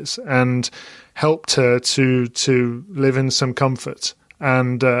years and helped her to live in some comfort.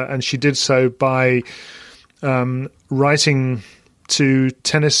 And she did so by writing to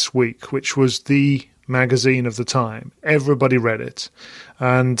Tennis Week, which was the magazine of the time. Everybody read it.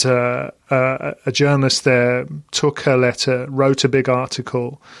 And a journalist there took her letter, wrote a big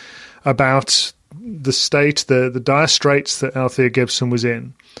article about the state, the dire straits that Althea Gibson was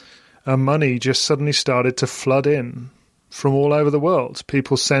in. And money just suddenly started to flood in from all over the world.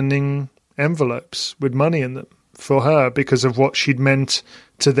 People sending envelopes with money in them for her because of what she'd meant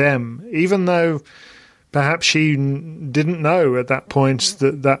to them, even though perhaps she didn't know at that point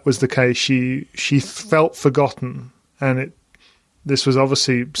that that was the case. She felt forgotten, and this was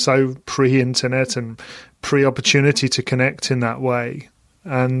obviously so pre-internet and pre-opportunity to connect in that way.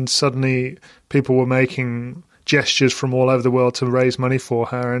 And suddenly people were making gestures from all over the world to raise money for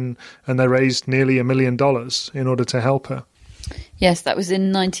her, and they raised nearly $1 million in order to help her. Yes, that was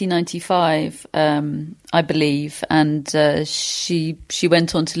in 1995, I believe, and she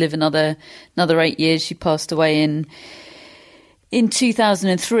went on to live another 8 years. She passed away in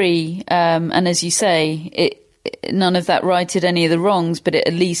 2003, and as you say, none of that righted any of the wrongs, but it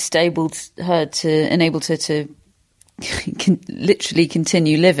at least enabled her to literally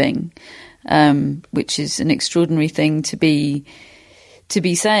continue living, which is an extraordinary thing to be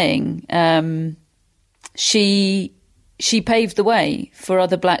saying. She paved the way for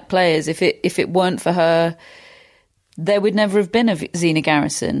other black players. If it weren't for her, there would never have been a Zina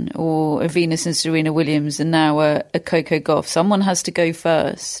Garrison or a Venus and Serena Williams, and now a Coco Gauff. Someone has to go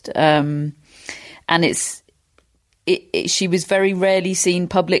first, and she was very rarely seen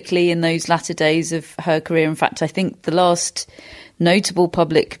publicly in those latter days of her career. In fact, I think the last notable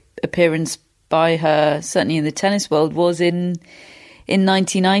public appearance by her, certainly in the tennis world, was in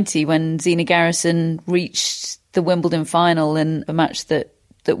 1990 when Zina Garrison reached the Wimbledon final in a match that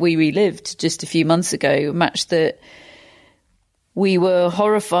we relived just a few months ago, a match that we were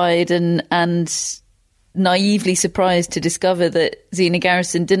horrified and naively surprised to discover that Zina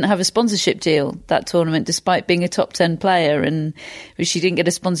Garrison didn't have a sponsorship deal that tournament, despite being a top 10 player, and she didn't get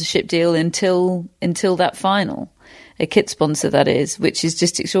a sponsorship deal until that final, a kit sponsor, that is, which is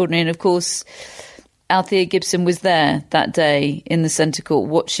just extraordinary. And of course, Althea Gibson was there that day in the centre court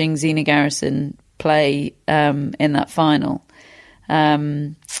watching Zina Garrison play in that final.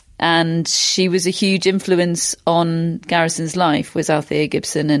 And she was a huge influence on Garrison's life, was Althea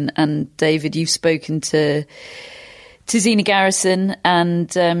Gibson. And David, you've spoken to Zina Garrison,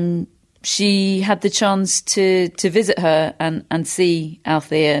 and she had the chance to visit her and see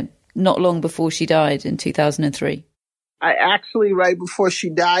Althea not long before she died in 2003. I actually, right before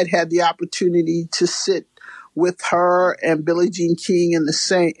she died, had the opportunity to sit with her and Billie Jean King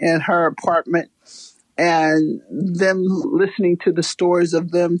in her apartment, and them listening to the stories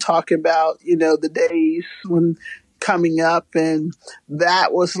of them talking about, the days when coming up. And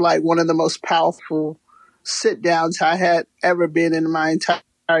that was like one of the most powerful sit downs I had ever been in my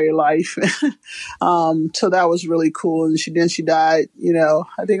entire life. So that was really cool. And she died,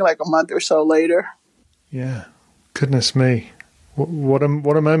 I think like a month or so later. Yeah. Goodness me. What a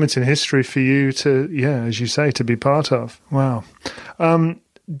moment in history for you to, as you say, to be part of. Wow.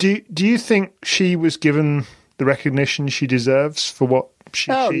 Do you think she was given the recognition she deserves for what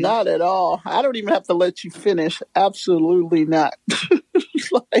she achieved? Not at all. I don't even have to let you finish. Absolutely not.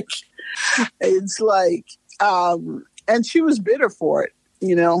 And she was bitter for it.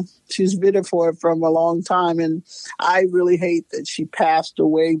 She was bitter for it from a long time. And I really hate that she passed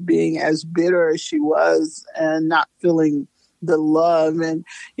away being as bitter as she was and not feeling the love. And,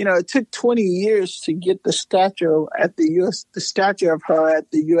 it took 20 years to get the statue of her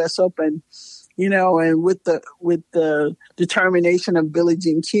at the U.S. Open, and with the determination of Billie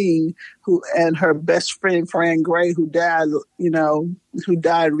Jean King, and her best friend, Fran Gray, who died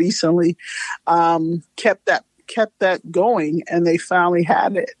recently, kept that going, and they finally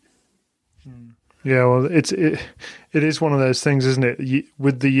had it. Yeah, well, it is one of those things, isn't it?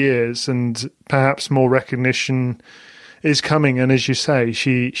 With the years, and perhaps more recognition is coming, and as you say,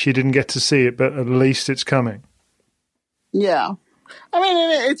 she didn't get to see it, but at least it's coming. Yeah. I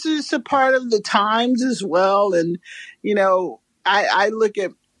mean, it's just a part of the times as well. And, I look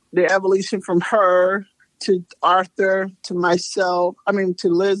at the evolution from her to Arthur, to myself, to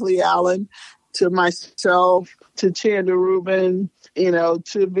Leslie Allen, to myself, to Chandler Rubin,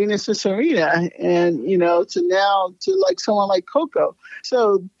 to Venus and Serena, and, to now to like someone like Coco.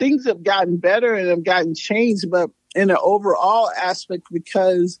 So things have gotten better and have gotten changed, but in an overall aspect,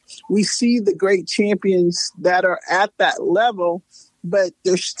 because we see the great champions that are at that level, but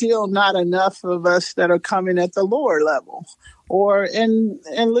there's still not enough of us that are coming at the lower level. And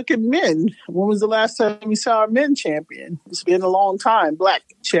look at men. When was the last time we saw a men champion? It's been a long time. Black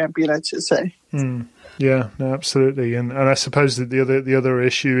champion, I should say. Yeah, no, absolutely. And I suppose that the other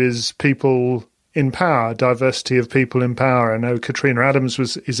issue is people in power, diversity of people in power. I know Katrina Adams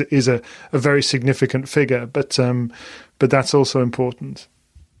is a very significant figure, but that's also important.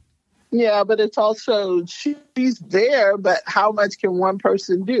 Yeah, but it's also, she's there, but how much can one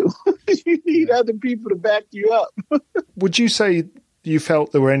person do? You need other people to back you up. Would you say you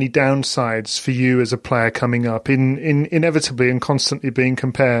felt there were any downsides for you as a player coming up in inevitably and constantly being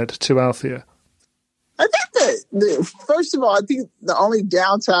compared to Althea? I think that first of all, I think the only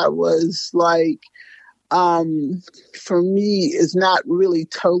downside was for me is not really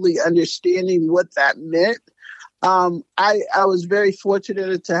totally understanding what that meant. I was very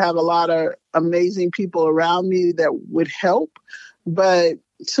fortunate to have a lot of amazing people around me that would help, but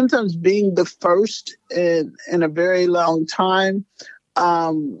sometimes being the first in a very long time,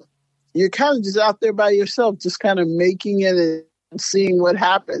 you're kind of just out there by yourself, just kind of making it and seeing what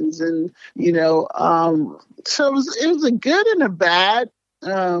happens. And, so it was a good and a bad.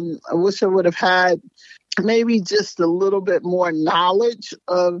 I wish I would have had maybe just a little bit more knowledge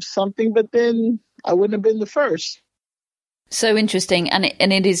of something, but then I wouldn't have been the first. So interesting, and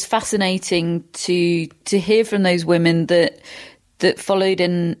it is fascinating to hear from those women that followed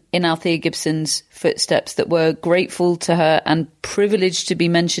in Althea Gibson's footsteps, that were grateful to her and privileged to be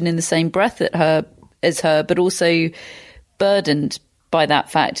mentioned in the same breath as her, but also burdened by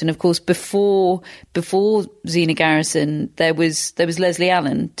that fact. And of course, before Zina Garrison, there was Leslie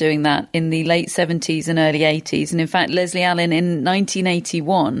Allen doing that in the late 70s and early 80s. And in fact, Leslie Allen in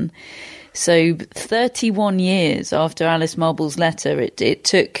 1981, so 31 years after Alice Marble's letter, it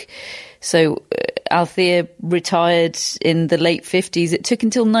took. So Althea retired in the late 50s. It took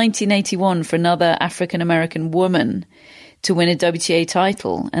until 1981 for another African-American woman to win a WTA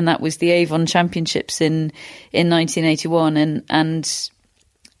title, and that was the Avon Championships in 1981. And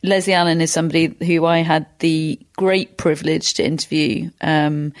Leslie Allen is somebody who I had the great privilege to interview.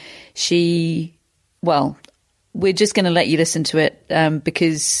 We're just going to let you listen to it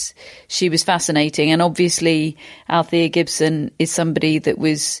because she was fascinating. And obviously, Althea Gibson is somebody that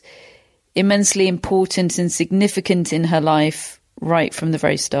was immensely important and significant in her life right from the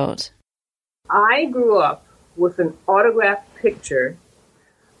very start. I grew up with an autographed picture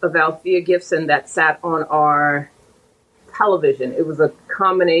of Althea Gibson that sat on our television. It was a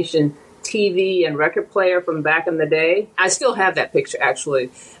combination TV and record player from back in the day. I still have that picture,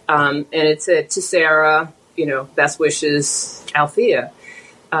 actually. And it said, "To Sarah, best wishes, Althea."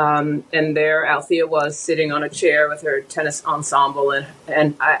 And there Althea was sitting on a chair with her tennis ensemble.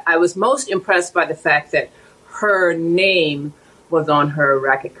 And I was most impressed by the fact that her name was on her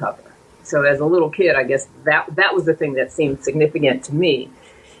racket cover. So as a little kid, I guess that was the thing that seemed significant to me.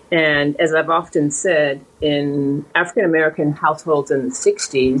 And as I've often said, in African-American households in the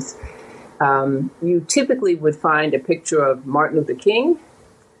 60s, you typically would find a picture of Martin Luther King,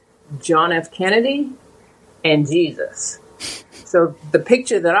 John F. Kennedy, and Jesus. So the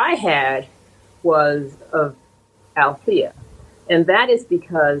picture that I had was of Althea. And that is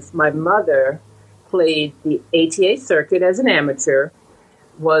because my mother played the ATA circuit as an amateur,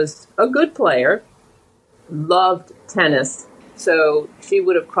 was a good player, loved tennis. So she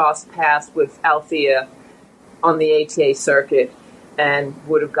would have crossed paths with Althea on the ATA circuit and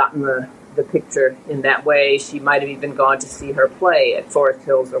would have gotten the picture in that way. She might have even gone to see her play at Forest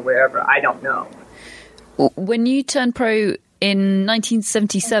Hills or wherever. I don't know. When you turned pro in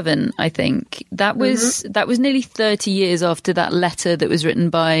 1977, I think that was nearly 30 years after that letter that was written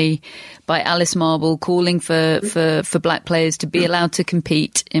by Alice Marble calling for black players to be allowed to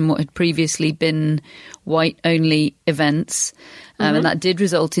compete in what had previously been white-only events. And that did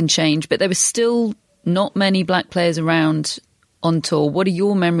result in change, but there were still not many black players around on tour. What are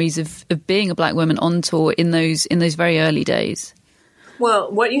your memories of being a black woman on tour in those very early days?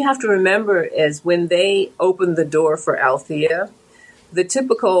 Well, what you have to remember is when they opened the door for Althea, the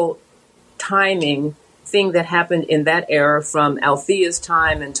typical timing thing that happened in that era from Althea's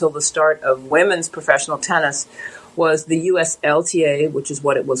time until the start of women's professional tennis was the USLTA, which is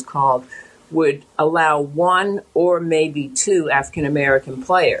what it was called, would allow one or maybe two African-American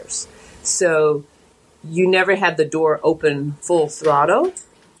players. So you never had the door open full throttle.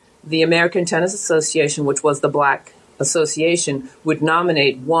 The American Tennis Association, which was the black association, would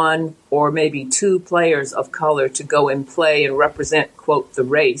nominate one or maybe two players of color to go and play and represent, quote, the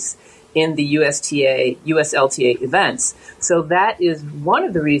race in the USLTA events. So that is one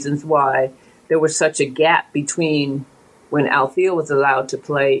of the reasons why there was such a gap between when Althea was allowed to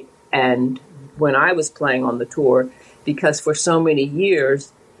play and when I was playing on the tour, because for so many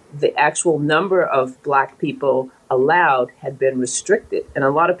years, the actual number of black people allowed had been restricted. And a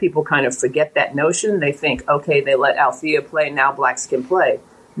lot of people kind of forget that notion. They think, okay, they let Althea play, now blacks can play.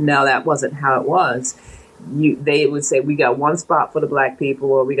 no, that wasn't how it was. They would say, we got one spot for the black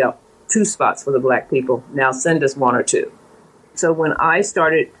people, or we got 2 spots for the black people. Now send us 1 or 2. So when I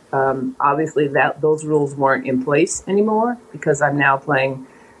started, obviously those rules weren't in place anymore, because I'm now trying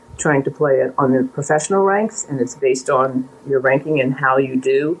to play it on the professional ranks, and it's based on your ranking and how you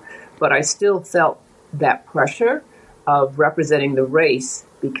do. But I still felt that pressure of representing the race,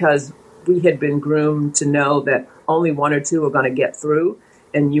 because we had been groomed to know that only 1 or 2 are going to get through,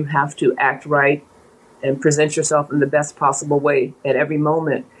 and you have to act right and present yourself in the best possible way at every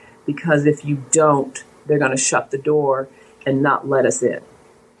moment, because if you don't, they're going to shut the door and not let us in.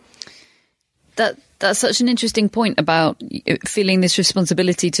 That's such an interesting point about feeling this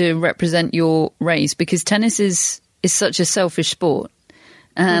responsibility to represent your race, because tennis is such a selfish sport.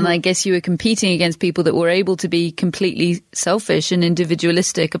 And I guess you were competing against people that were able to be completely selfish and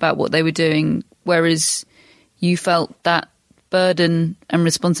individualistic about what they were doing, whereas you felt that burden and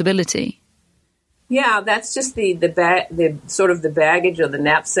responsibility. Yeah, that's just the sort of the baggage or the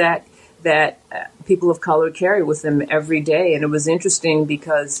knapsack that people of color carry with them every day. And it was interesting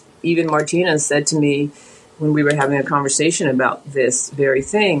because even Martina said to me when we were having a conversation about this very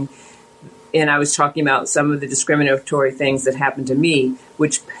thing, and I was talking about some of the discriminatory things that happened to me,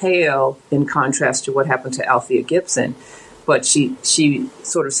 which pale in contrast to what happened to Althea Gibson. But she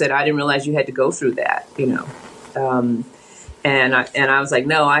sort of said, I didn't realize you had to go through that, And I was like,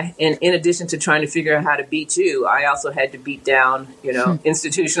 no, in addition to trying to figure out how to beat you, I also had to beat down,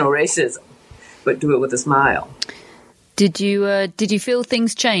 institutional racism, but do it with a smile. Did you feel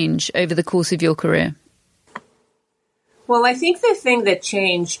things change over the course of your career? Well, I think the thing that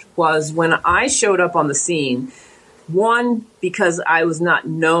changed was when I showed up on the scene, one, because I was not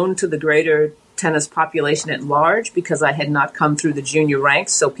known to the greater tennis population at large, because I had not come through the junior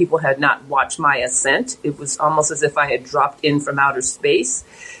ranks, so people had not watched my ascent. It was almost as if I had dropped in from outer space.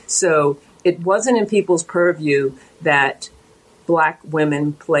 So it wasn't in people's purview that black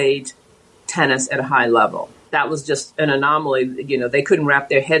women played tennis at a high level. That was just an anomaly. They couldn't wrap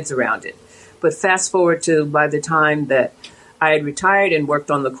their heads around it. But fast forward to by the time that I had retired and worked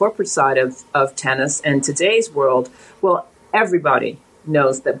on the corporate side of tennis and today's world, well, everybody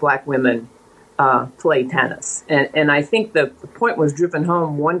knows that black women play tennis. And I think the point was driven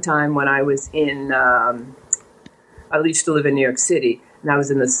home one time when I was I used to live in New York City, and I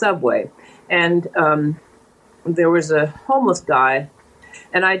was in the subway. And there was a homeless guy,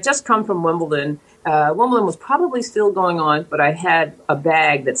 and I had just come from Wimbledon. Wimbledon was probably still going on, but I had a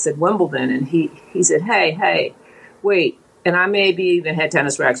bag that said Wimbledon, and he said, hey, wait. And I maybe even had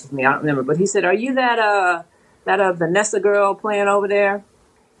tennis rackets with me, I don't remember. But he said, are you that Vanessa girl playing over there?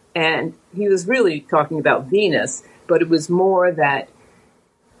 And he was really talking about Venus, but it was more that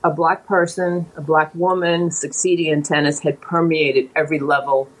a black person, a black woman succeeding in tennis had permeated every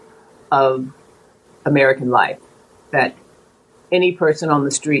level of American life, that any person on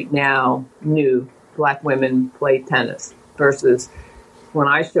the street now knew black women played tennis, versus when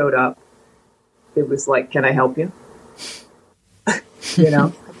I showed up, it was like, can I help you?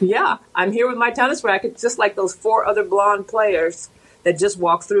 Yeah, I'm here with my tennis racket, just like those 4 other blonde players that just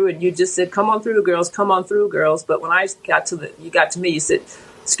walked through, and you just said, come on through, girls, come on through, girls. But when you got to me, you said,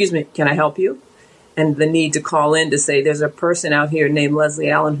 excuse me, can I help you? And the need to call in to say, there's a person out here named Leslie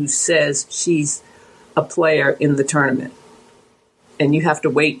Allen who says she's a player in the tournament. And you have to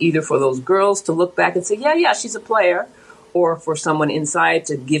wait either for those girls to look back and say, yeah, she's a player, or for someone inside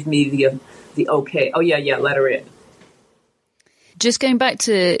to give me the okay. Oh, yeah, let her in. Just going back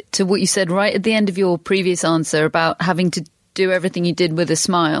to what you said right at the end of your previous answer about having to do everything you did with a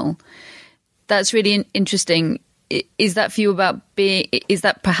smile, that's really interesting. Is that for you is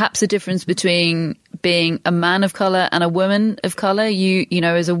that perhaps a difference between being a man of color and a woman of color? You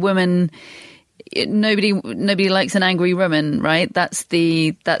as a woman, nobody likes an angry woman, right? That's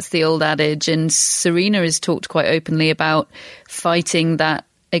the old adage. And Serena has talked quite openly about fighting that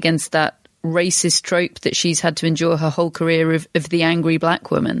against that racist trope that she's had to endure her whole career of the angry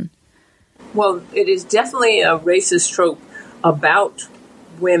black woman. Well, it is definitely a racist trope about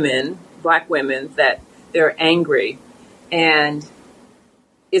women, black women, that they're angry. And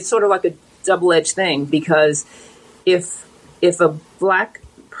it's sort of like a double-edged thing, because if a black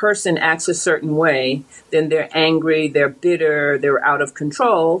person acts a certain way, then they're angry, they're bitter, they're out of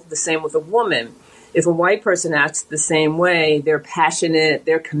control. The same with a woman. If a white person acts the same way, they're passionate,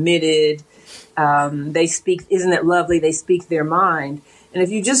 they're committed, they speak, isn't it lovely, they speak their mind. And if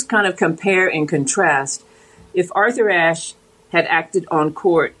you just kind of compare and contrast, if Arthur Ashe had acted on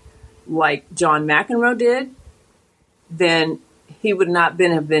court like John McEnroe did, then he would not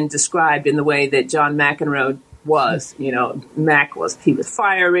have been described in the way that John McEnroe was. You know, Mac he was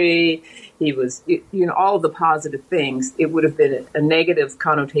fiery. He was, you know, all of the positive things. It would have been a negative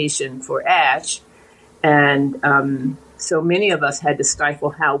connotation for Ash. And so many of us had to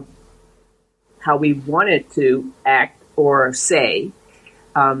stifle how we wanted to act or say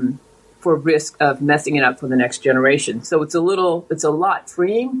for risk of messing it up for the next generation. So it's a lot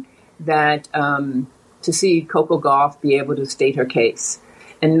freeing that to see Coco Gauff be able to state her case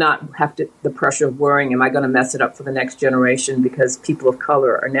and not have the pressure of worrying, am I going to mess it up for the next generation, because people of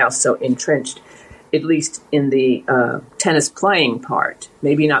color are now so entrenched, at least in the tennis playing part,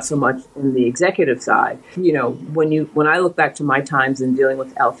 maybe not so much in the executive side. You know, when I look back to my times in dealing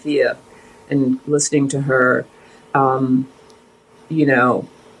with Althea and listening to her, you know,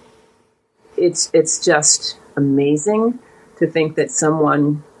 it's just amazing to think that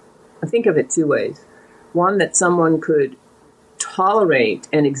someone, I think of it two ways. One, that someone could tolerate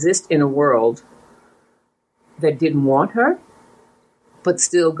and exist in a world that didn't want her, but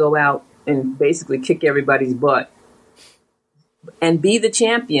still go out and basically kick everybody's butt and be the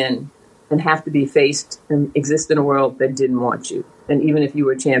champion and have to be faced and exist in a world that didn't want you. And even if you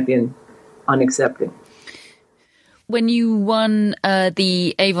were champion, unaccepting. When you won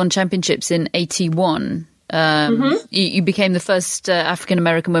the Avon Championships in 81, you became the first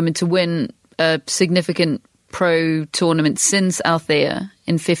African-American woman to win a significant pro tournament since Althea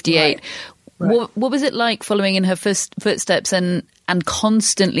in 58. Right. What was it like following in her first footsteps and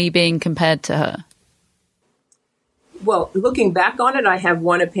constantly being compared to her? Well, looking back on it, I have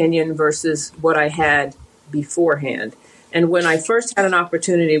one opinion versus what I had beforehand. And when I first had an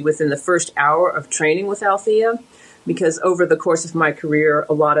opportunity within the first hour of training with Althea, because over the course of my career,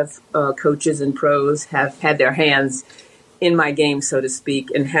 a lot of coaches and pros have had their hands in my game, so to speak,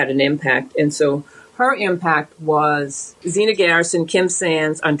 and had an impact. And so her impact was Zina Garrison, Kim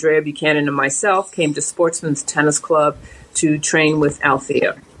Sands, Andrea Buchanan, and myself came to Sportsman's Tennis Club to train with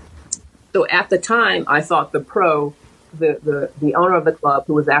Althea. So at the time, I thought the pro, the owner of the club,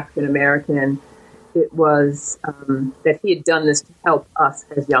 who was African-American, it was that he had done this to help us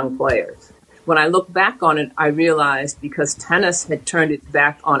as young players. When I look back on it, I realized because tennis had turned its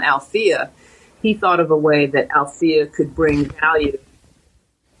back on Althea, he thought of a way that Althea could bring value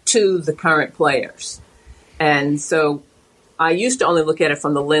to the current players. And so I used to only look at it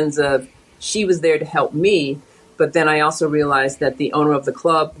from the lens of she was there to help me, but then I also realized that the owner of the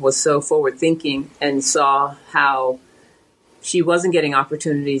club was so forward-thinking and saw how she wasn't getting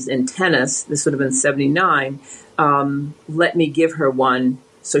opportunities in tennis. This would have been 79. Let me give her one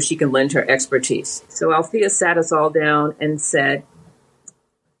so she can lend her expertise. So Althea sat us all down and said,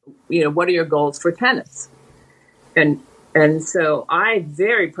 you know, what are your goals for tennis? And so I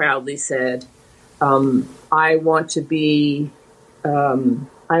very proudly said, I want to be in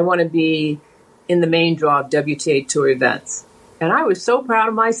the main draw of WTA Tour events. And I was so proud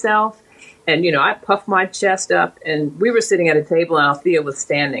of myself. And, you know, I puffed my chest up, and we were sitting at a table, and Althea was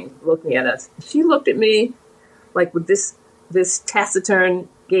standing looking at us. She looked at me like with this taciturn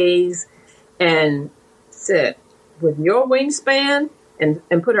gaze and said, with your wingspan,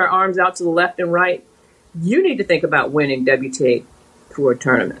 and put her arms out to the left and right, you need to think about winning WTA Tour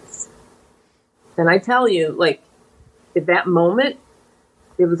tournaments. And I tell you, like, at that moment,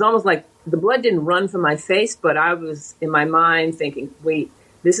 it was almost like the blood didn't run from my face, but I was in my mind thinking, wait,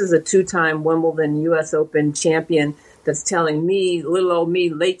 this is a 2-time Wimbledon US Open champion that's telling me, little old me,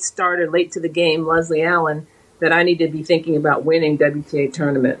 late starter, late to the game, Leslie Allen, that I need to be thinking about winning WTA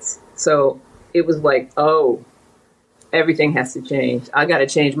tournaments. So it was like, oh, everything has to change. I got to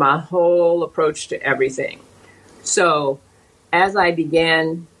change my whole approach to everything. So as I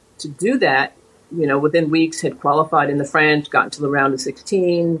began to do that, you know, within weeks had qualified in the French, got to the round of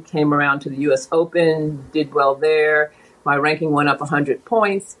 16, came around to the US Open, did well there. My ranking went up 100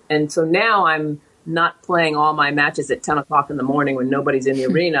 points. And so now I'm not playing all my matches at 10 o'clock in the morning when nobody's in the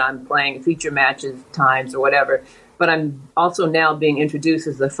arena. I'm playing feature matches, times, or whatever. But I'm also now being introduced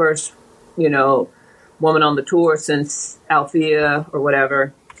as the first, you know, woman on the tour since Althea or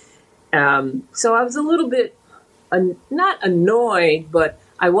whatever. So I was a little bit, not annoyed, but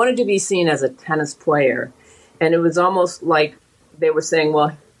I wanted to be seen as a tennis player. And it was almost like they were saying,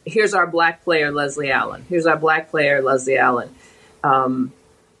 well, here's our black player, Leslie Allen. Here's our black player, Leslie Allen.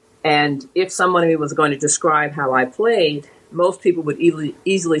 And if somebody was going to describe how I played, most people would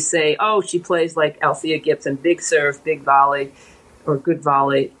easily say, oh, she plays like Althea Gibson, big serve, big volley, or good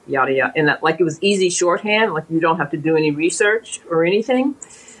volley, yada, yada. And that, like, it was easy shorthand, like you don't have to do any research or anything.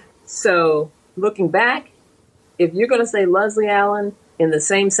 So looking back, if you're going to say Leslie Allen in the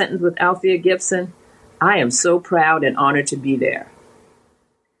same sentence with Althea Gibson, I am so proud and honored to be there.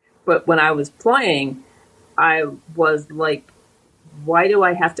 But when I was playing, I was like, why do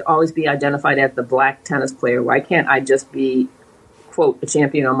I have to always be identified as the black tennis player? Why can't I just be, quote, a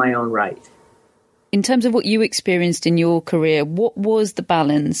champion on my own right? In terms of what you experienced in your career, what was the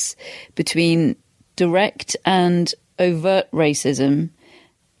balance between direct and overt racism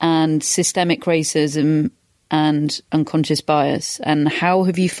and systemic racism and unconscious bias? And how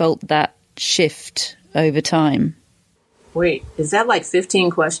have you felt that shift over time? Wait, is that like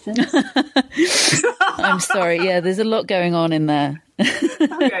 15 questions? I'm sorry. Yeah, there's a lot going on in there.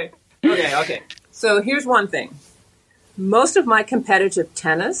 Okay. So here's one thing. Most of my competitive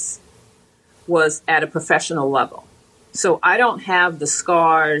tennis was at a professional level. So I don't have the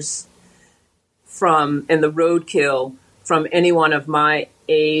scars and the roadkill from anyone of my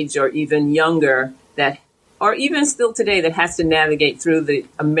age or even younger or even still today that has to navigate through the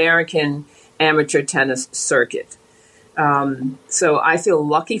American amateur tennis circuit. So I feel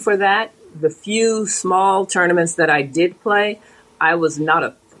lucky for that. The few small tournaments that I did play, I was not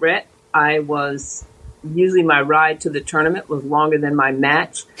a threat. Usually my ride to the tournament was longer than my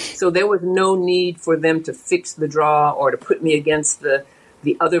match. So there was no need for them to fix the draw or to put me against the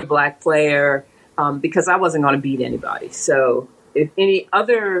other black player because I wasn't going to beat anybody. So if any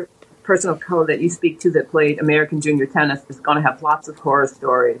other person of color that you speak to that played American junior tennis is going to have lots of horror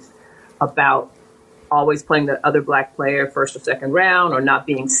stories about always playing the other black player first or second round, or not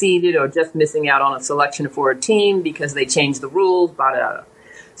being seeded, or just missing out on a selection for a team because they changed the rules, blah, blah, blah.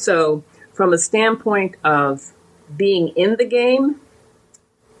 So from a standpoint of being in the game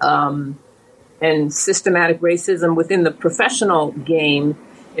and systematic racism within the professional game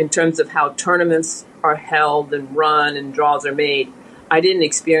in terms of how tournaments are held and run and draws are made, I didn't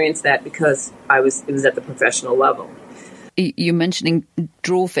experience that because it was at the professional level. You're mentioning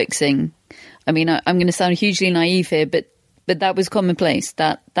draw fixing. I mean, I'm going to sound hugely naive here, but that was commonplace.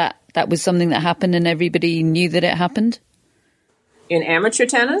 That was something that happened, and everybody knew that it happened. In amateur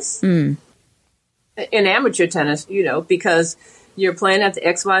tennis, in amateur tennis, because you're playing at the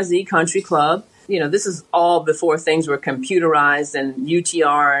XYZ Country Club. This is all before things were computerized and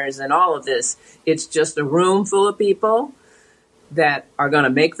UTRs and all of this. It's just a room full of people that are going to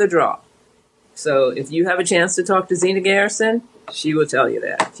make the draw. So if you have a chance to talk to Zina Garrison, she will tell you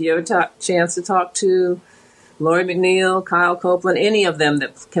that. If you have a chance to talk to Lori McNeil, Kyle Copeland, any of them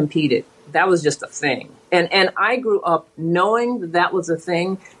that competed, that was just a thing. And I grew up knowing that was a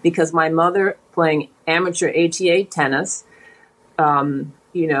thing because my mother playing amateur ATA tennis,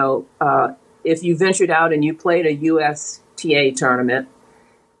 if you ventured out and you played a USTA tournament,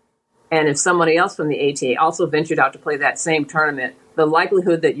 and if somebody else from the ATA also ventured out to play that same tournament, the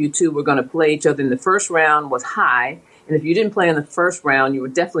likelihood that you two were going to play each other in the first round was high. And if you didn't play in the first round, you were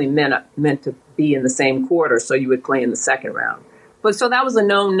definitely meant to be in the same quarter, so you would play in the second round. But so that was a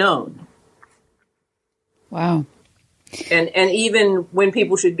known. Wow. And even when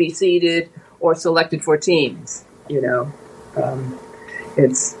people should be seeded or selected for teams,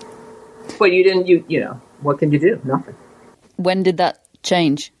 it's, but you didn't, what can you do? Nothing. When did that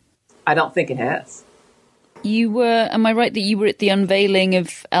change? I don't think it has. Am I right that you were at the unveiling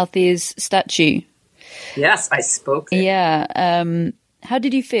of Althea's statue? Yes, I spoke there. Yeah. How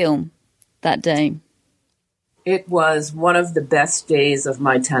did you feel that day? It was one of the best days of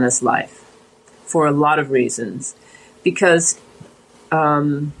my tennis life for a lot of reasons. Because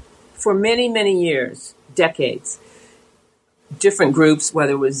for many, many years, decades, different groups,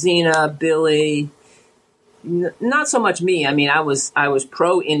 whether it was Zina, Billy, not so much me. I mean, I was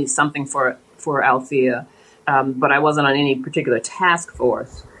pro something for Althea, but I wasn't on any particular task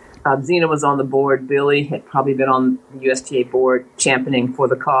force. Zina was on the board. Billy had probably been on the USTA board championing for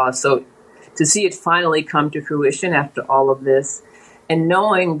the cause. So to see it finally come to fruition after all of this, and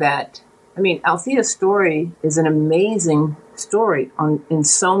knowing that, Althea's story is an amazing story in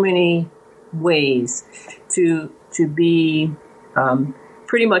so many ways. To be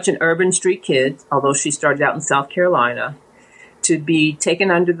pretty much an urban street kid, although she started out in South Carolina, to be taken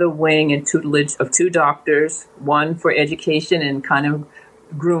under the wing and tutelage of two doctors, one for education and kind of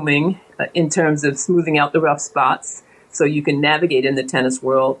grooming in terms of smoothing out the rough spots so you can navigate in the tennis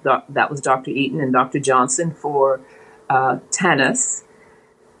world. That was Dr. Eaton and Dr. Johnson for tennis.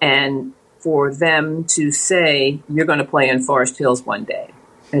 And for them to say, you're going to play in Forest Hills one day.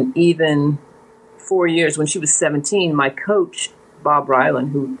 And even 4 years, when she was 17, my coach, Bob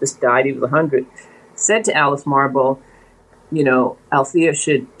Ryland, who just died, he was 100, said to Alice Marble, Althea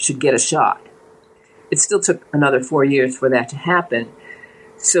should get a shot. It still took another 4 years for that to happen.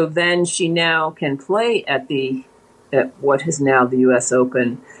 So then she now can play at what is now the U.S.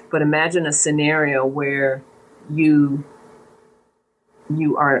 Open. But imagine a scenario where you're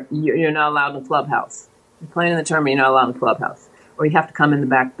not allowed in the clubhouse. You're playing in the tournament, you're not allowed in the clubhouse. Or you have to come in the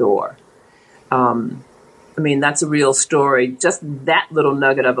back door. I mean, that's a real story. Just that little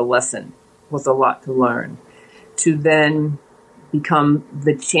nugget of a lesson was a lot to learn. To then become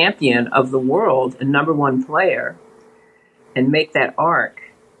the champion of the world and number one player and make that arc,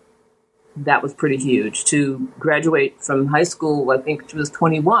 that was pretty huge. To graduate from high school, I think she was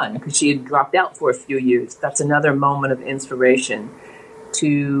 21 because she had dropped out for a few years. That's another moment of inspiration.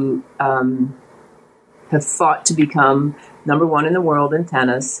 To have fought to become number one in the world in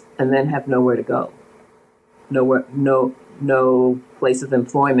tennis and then have nowhere to go. No place of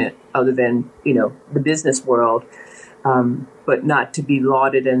employment other than, the business world, but not to be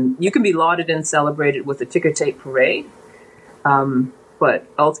lauded. And you can be lauded and celebrated with a ticker tape parade, but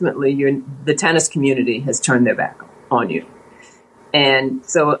ultimately the tennis community has turned their back on you. And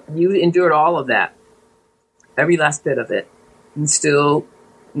so you endured all of that, every last bit of it, and still,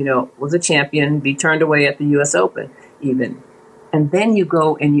 was a champion, be turned away at the U.S. Open even. And then you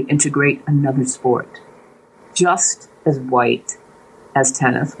go and you integrate another sport, just as white as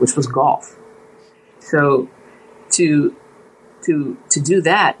tennis, which was golf. So to do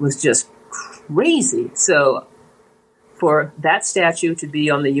that was just crazy. So for that statue to be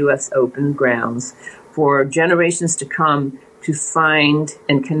on the U.S. Open grounds, for generations to come to find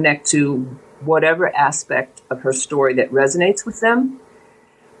and connect to whatever aspect of her story that resonates with them,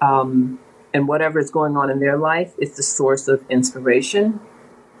 and whatever is going on in their life, it's the source of inspiration,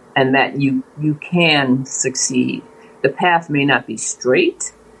 and that you can succeed. The path may not be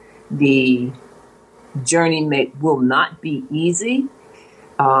straight. The journey will not be easy,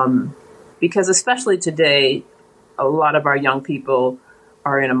 because especially today, a lot of our young people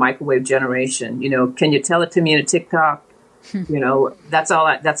are in a microwave generation. Can you tell it to me in a TikTok? That's all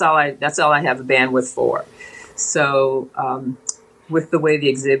I have the bandwidth for. So, with the way the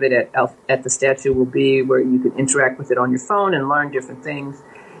exhibit at the statue will be, where you can interact with it on your phone and learn different things.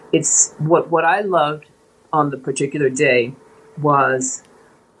 It's what I loved on the particular day was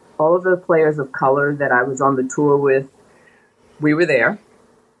all of the players of color that I was on the tour with. We were there,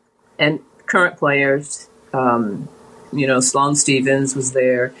 and current players, Sloane Stephens was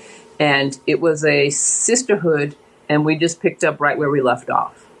there, and it was a sisterhood, and we just picked up right where we left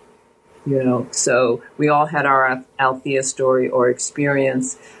off. So we all had our Althea story or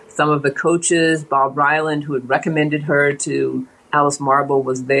experience. Some of the coaches, Bob Ryland, who had recommended her to Alice Marble,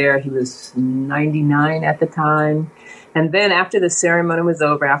 was there. He was 99 at the time. And then after the ceremony was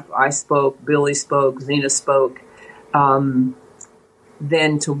over, after I spoke, Billy spoke, Zena spoke, then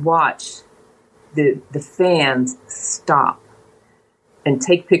to watch the fans stop and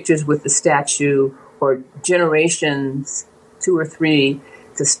take pictures with the statue, or generations, 2 or 3,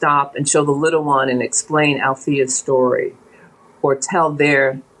 to stop and show the little one and explain Althea's story, or tell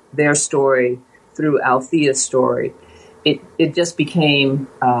their story through Althea's story. It just became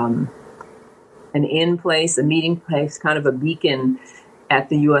an in place, a meeting place, kind of a beacon at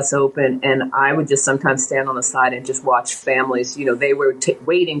the U.S. Open. And I would just sometimes stand on the side and just watch families. They were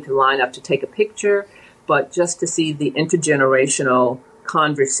waiting to line up to take a picture, but just to see the intergenerational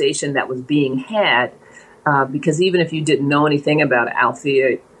conversation that was being had. Because even if you didn't know anything about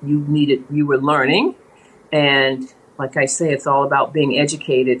Althea, you were learning. And like I say, it's all about being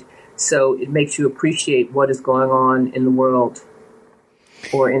educated. So it makes you appreciate what is going on in the world,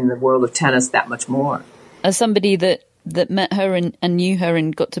 or in the world of tennis, that much more. As somebody that met her and knew her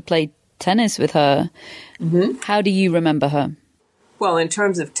and got to play tennis with her, how do you remember her? Well, in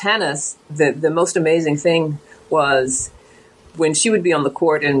terms of tennis, the most amazing thing was when she would be on the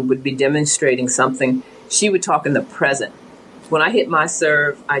court and would be demonstrating something, she would talk in the present. When I hit my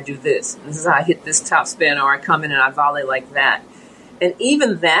serve, I do this. This is how I hit this top spin, or I come in and I volley like that. And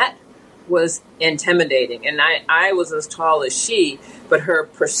even that was intimidating. And I was as tall as she, but her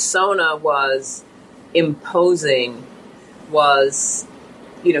persona was imposing, was,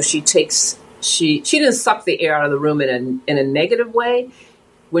 she didn't suck the air out of the room in a negative way.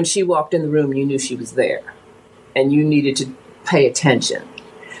 When she walked in the room, you knew she was there and you needed to pay attention,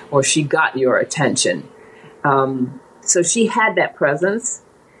 or she got your attention. So she had that presence.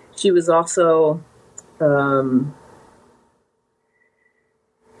 She was also,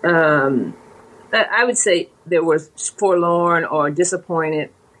 I would say there was forlorn or disappointed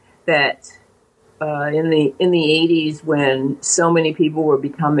that in the 80s, when so many people were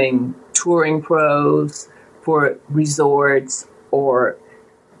becoming touring pros for resorts or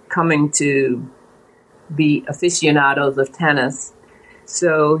coming to be aficionados of tennis.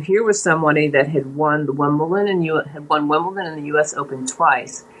 So here was somebody that had won the Wimbledon and had won Wimbledon and the U.S. Open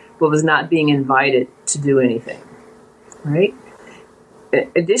twice, but was not being invited to do anything, right?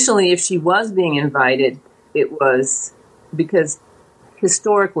 Additionally, if she was being invited, it was because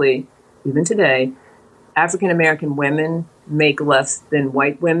historically, even today, African American women make less than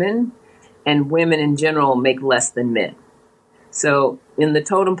white women, and women in general make less than men. So in the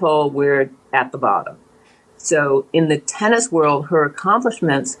totem pole, we're at the bottom. So in the tennis world, her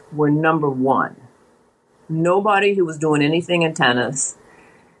accomplishments were number one. Nobody who was doing anything in tennis,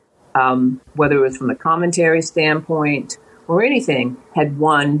 whether it was from the commentary standpoint or anything, had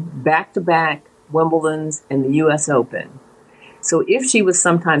won back-to-back Wimbledons and the U.S. Open. So if she was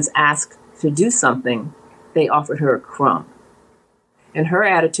sometimes asked to do something, they offered her a crumb. And her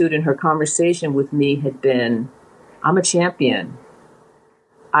attitude in her conversation with me had been, I'm a champion.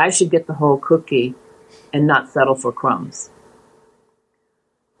 I should get the whole cookie and not settle for crumbs.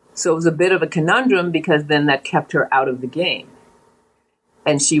 So it was a bit of a conundrum because then that kept her out of the game.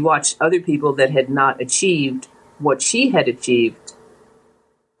 And she watched other people that had not achieved what she had achieved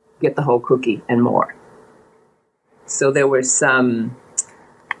get the whole cookie and more. So there was some,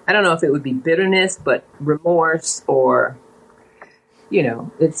 I don't know if it would be bitterness, but remorse, or, you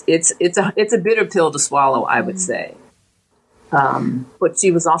know, it's a bitter pill to swallow, I would say. But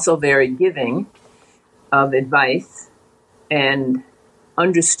she was also very giving of advice and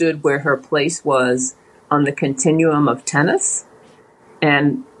understood where her place was on the continuum of tennis.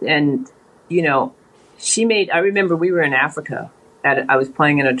 And you know, I remember we were in Africa. I was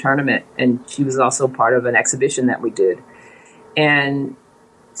playing in a tournament, and she was also part of an exhibition that we did. And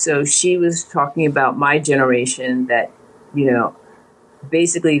so she was talking about my generation, that, you know,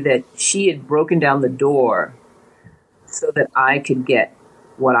 basically that she had broken down the door so that I could get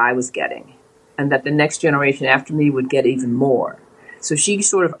what I was getting, and that the next generation after me would get even more. So she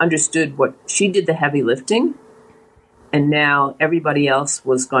sort of understood what she did, the heavy lifting, and now everybody else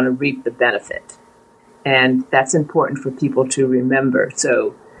was going to reap the benefit. And that's important for people to remember.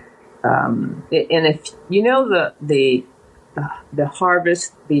 So, and if you know the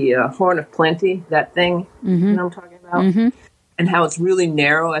harvest, the Horn of Plenty, that thing, you know what I'm talking about, and how it's really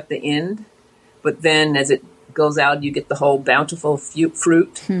narrow at the end, but then as it goes out, you get the whole bountiful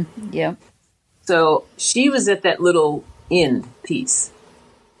fruit. Yeah. So she was at that little end piece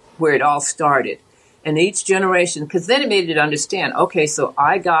where it all started, and each generation, because then it made it understand. Okay, so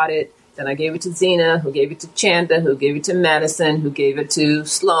I got it. Then I gave it to Zena, who gave it to Chanda, who gave it to Madison, who gave it to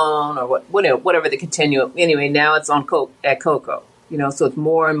Sloan, or whatever the continuum. Anyway, now it's on at Coco, you know, so it's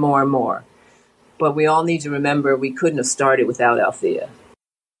more and more and more. But we all need to remember we couldn't have started without Althea.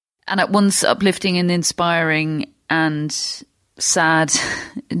 And at once uplifting and inspiring and sad,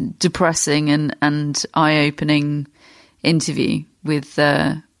 depressing and eye-opening interview with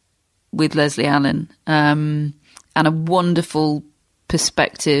Leslie Allen, and a wonderful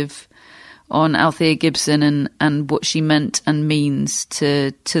perspective on Althea Gibson and what she meant and means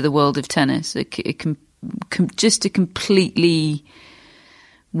to the world of tennis. Just a completely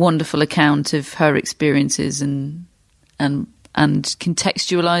wonderful account of her experiences and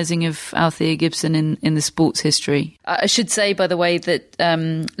contextualizing of Althea Gibson in the sports history. I should say, by the way, that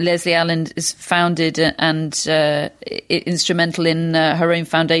Leslie Allen is founded and instrumental in her own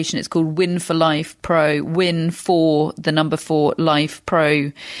foundation. It's called Win for Life Pro, win for the number 4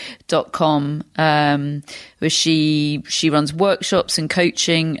 lifepro.com, where she runs workshops and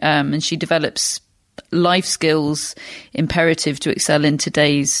coaching, and she develops life skills imperative to excel in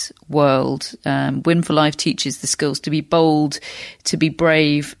today's world. Win for Life teaches the skills to be bold, to be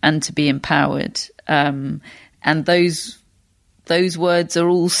brave, and to be empowered. And those words are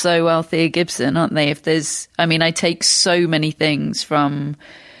also Althea Gibson, aren't they? I take so many things from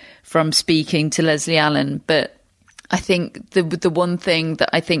speaking to Leslie Allen, but I think the one thing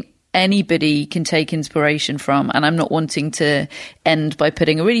that I think anybody can take inspiration from, and I'm not wanting to end by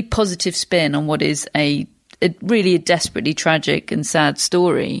putting a really positive spin on what is a really desperately tragic and sad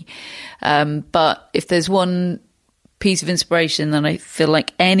story, but if there's one piece of inspiration that I feel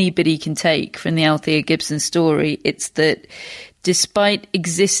like anybody can take from the Althea Gibson story, it's that despite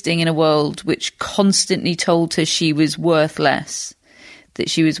existing in a world which constantly told her she was worth less, that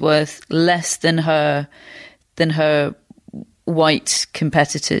she was worth less than her white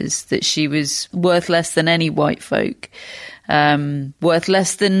competitors, that she was worth less than any white folk, worth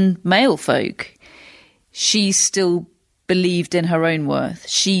less than male folk, she still believed in her own worth.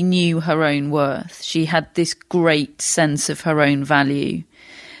 She knew her own worth. She had this great sense of her own value.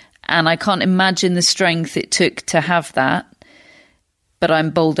 And I can't imagine the strength it took to have that, but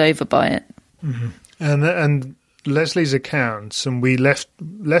I'm bowled over by it. Mm-hmm. And Leslie's accounts, and we left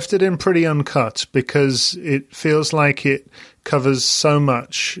it in pretty uncut because it feels like it covers so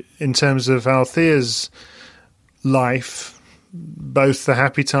much in terms of Althea's life, both the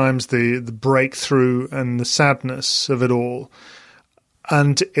happy times, the breakthrough, and the sadness of it all.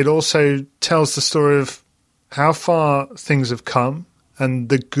 And it also tells the story of how far things have come and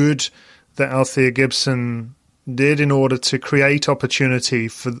the good that Althea Gibson did in order to create opportunity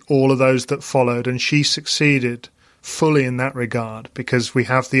for all of those that followed. And she succeeded fully in that regard, because we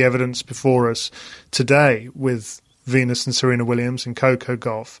have the evidence before us today with Venus and Serena Williams and Coco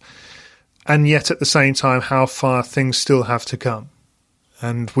Gauff. And yet at the same time, how far things still have to come.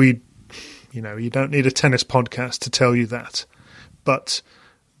 And you don't need a tennis podcast to tell you that. But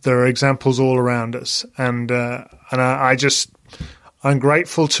there are examples all around us. And I'm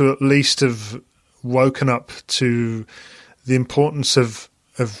grateful to at least have woken up to the importance of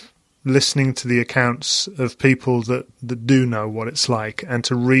listening to the accounts of people that do know what it's like, and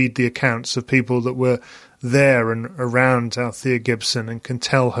to read the accounts of people that were there and around Althea Gibson and can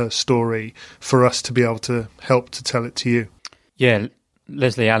tell her story for us to be able to help to tell it to you. Yeah,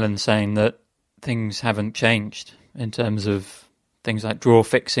 Leslie Allen saying that things haven't changed in terms of things like draw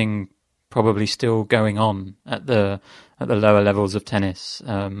fixing probably still going on at the lower levels of tennis.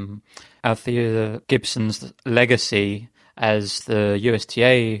 Althea Gibson's legacy as the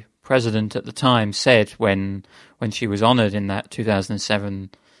USTA president at the time said when she was honoured in that 2007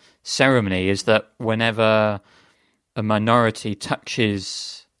 ceremony is that whenever a minority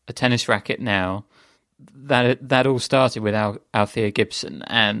touches a tennis racket now, that all started with Althea Gibson,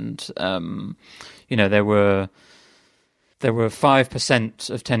 and there were 5%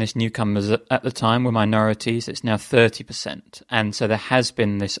 of tennis newcomers at the time were minorities. It's now 30%, and so there has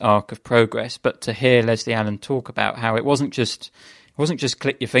been this arc of progress. But to hear Leslie Allen talk about how it wasn't just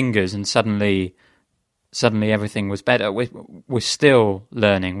click your fingers and suddenly everything was better. We're still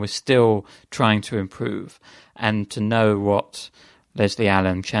learning. We're still trying to improve. And to know what Leslie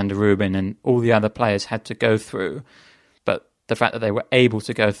Allen, Chanda Rubin, and all the other players had to go through, but the fact that they were able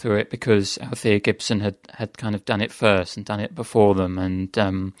to go through it because Althea Gibson had kind of done it first and done it before them, and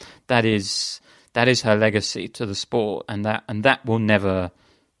that is her legacy to the sport, and that will never,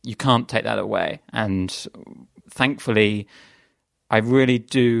 you can't take that away. And thankfully, I really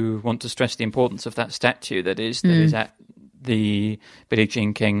do want to stress the importance of that statue that is at the Billie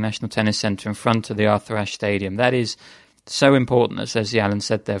Jean King National Tennis Centre in front of the Arthur Ashe Stadium. That is so important, as Leslie Allen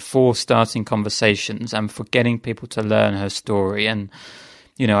said there, for starting conversations and for getting people to learn her story. And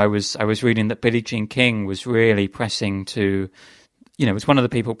I was reading that Billie Jean King was really pressing to, was one of the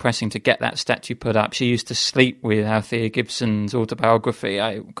people pressing to get that statue put up. She used to sleep with Althea Gibson's autobiography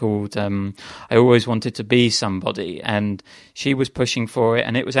called I Always Wanted to Be Somebody, and she was pushing for it.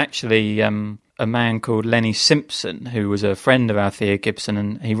 And it was actually a man called Lenny Simpson, who was a friend of Althea Gibson,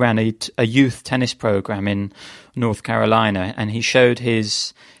 and he ran a youth tennis program in North Carolina, and he showed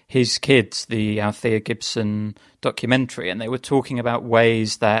his kids the Althea Gibson documentary, and they were talking about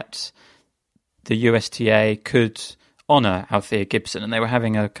ways that the USTA could honour Althea Gibson, and they were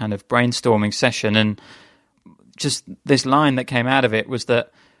having a kind of brainstorming session, and just this line that came out of it was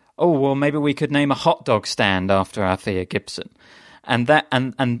that, maybe we could name a hot dog stand after Althea Gibson. And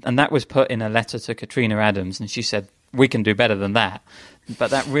that was put in a letter to Katrina Adams, and she said, we can do better than that.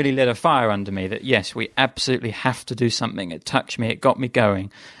 But that really lit a fire under me that, yes, we absolutely have to do something. It touched me, it got me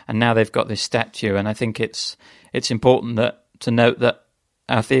going. And now they've got this statue, and I think it's important to note that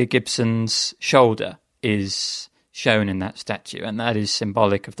Althea Gibson's shoulder is shown in that statue, and that is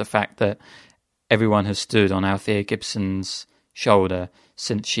symbolic of the fact that everyone has stood on Althea Gibson's shoulder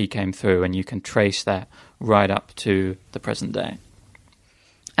since she came through, and you can trace that right up to the present day.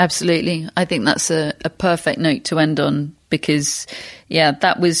 Absolutely. I think that's a perfect note to end on, because,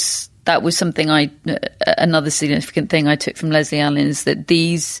 that was something another significant thing I took from Leslie Allen is that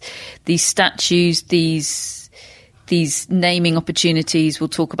these statues, these naming opportunities, we'll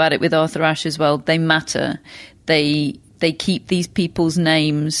talk about it with Arthur Ashe as well, they matter. They keep these people's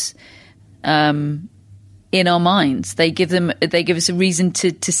names in our minds. They give us a reason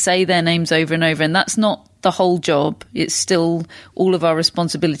to say their names over and over, and that's not the whole job. It's still all of our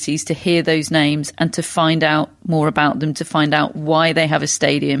responsibilities to hear those names and to find out more about them, to find out why they have a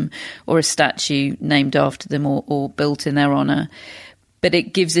stadium or a statue named after them or built in their honour. But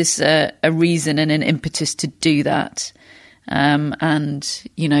it gives us a reason and an impetus to do that. And,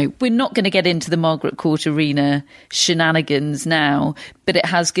 we're not going to get into the Margaret Court Arena shenanigans now, but it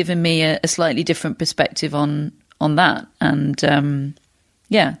has given me a slightly different perspective on that. And,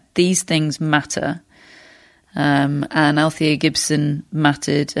 these things matter. And Althea Gibson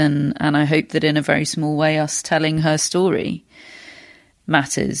mattered. And I hope that in a very small way, us telling her story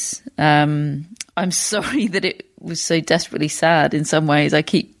matters. I'm sorry that it was so desperately sad in some ways. I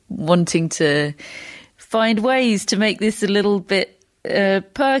keep wanting to find ways to make this a little bit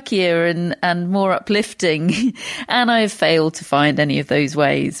perkier and more uplifting, and I've failed to find any of those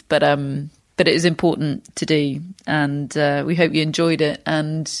ways, but it is important to do, and we hope you enjoyed it.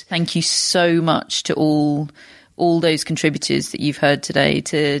 And thank you so much to all those contributors that you've heard today,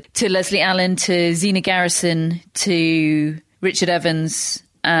 to Leslie Allen, to Zena Garrison, to Richard Evans,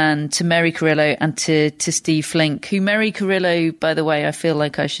 and to Mary Carrillo, and to Steve Flink, who Mary Carrillo, by the way, I feel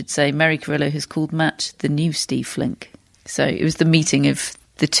like I should say, Mary Carrillo has called Matt the new Steve Flink. So it was the meeting of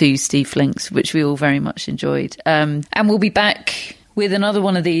the two Steve Flinks, which we all very much enjoyed. And we'll be back with another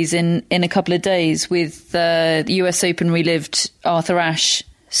one of these in a couple of days with the US Open Relived Arthur Ashe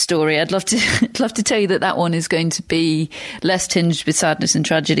story. I'd love to tell you that one is going to be less tinged with sadness and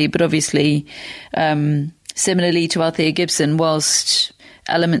tragedy, but obviously, similarly to Althea Gibson, whilst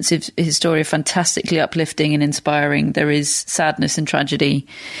elements of his story are fantastically uplifting and inspiring, there is sadness and tragedy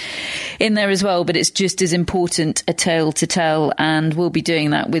in there as well, but it's just as important a tale to tell, and we'll be doing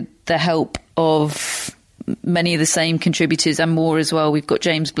that with the help of many of the same contributors and more as well. We've got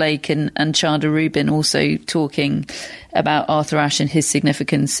James Blake and Chanda Rubin also talking about Arthur Ashe and his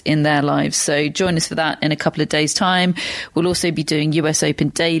significance in their lives. So join us for that in a couple of days' time. We'll also be doing US Open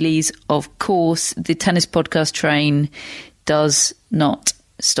dailies. Of course, the Tennis Podcast train does not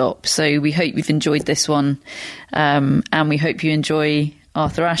stop. So we hope you've enjoyed this one, and we hope you enjoy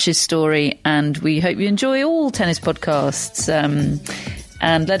Arthur Ashe's story, and we hope you enjoy all tennis podcasts.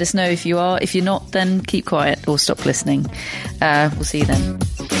 And let us know if you are. If you're not, then keep quiet or stop listening. We'll see you then.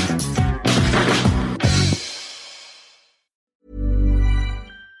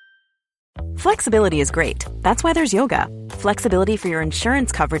 Flexibility is great. That's why there's yoga. Flexibility for your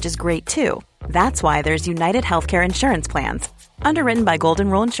insurance coverage is great too. That's why there's United Healthcare Insurance Plans. Underwritten by Golden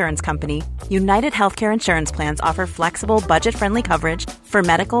Rule Insurance Company, United Healthcare Insurance Plans offer flexible, budget-friendly coverage for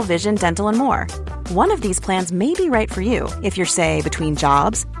medical, vision, dental, and more. One of these plans may be right for you if you're, say, between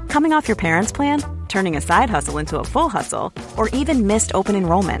jobs, coming off your parents' plan, turning a side hustle into a full hustle, or even missed open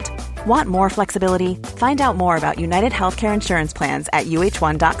enrollment. Want more flexibility? Find out more about United Healthcare Insurance Plans at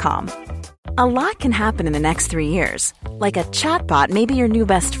uh1.com. A lot can happen in the next 3 years. Like a chatbot may be your new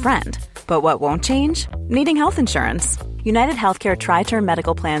best friend. But what won't change? Needing health insurance. United Healthcare Tri-Term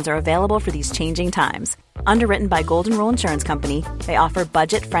Medical Plans are available for these changing times. Underwritten by Golden Rule Insurance Company, they offer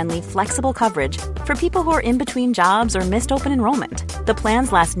budget-friendly, flexible coverage for people who are in between jobs or missed open enrollment. The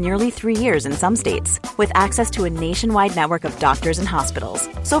plans last nearly 3 years in some states, with access to a nationwide network of doctors and hospitals.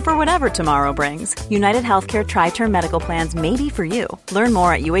 So for whatever tomorrow brings, United Healthcare Tri-Term Medical Plans may be for you. Learn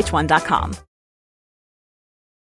more at uh1.com.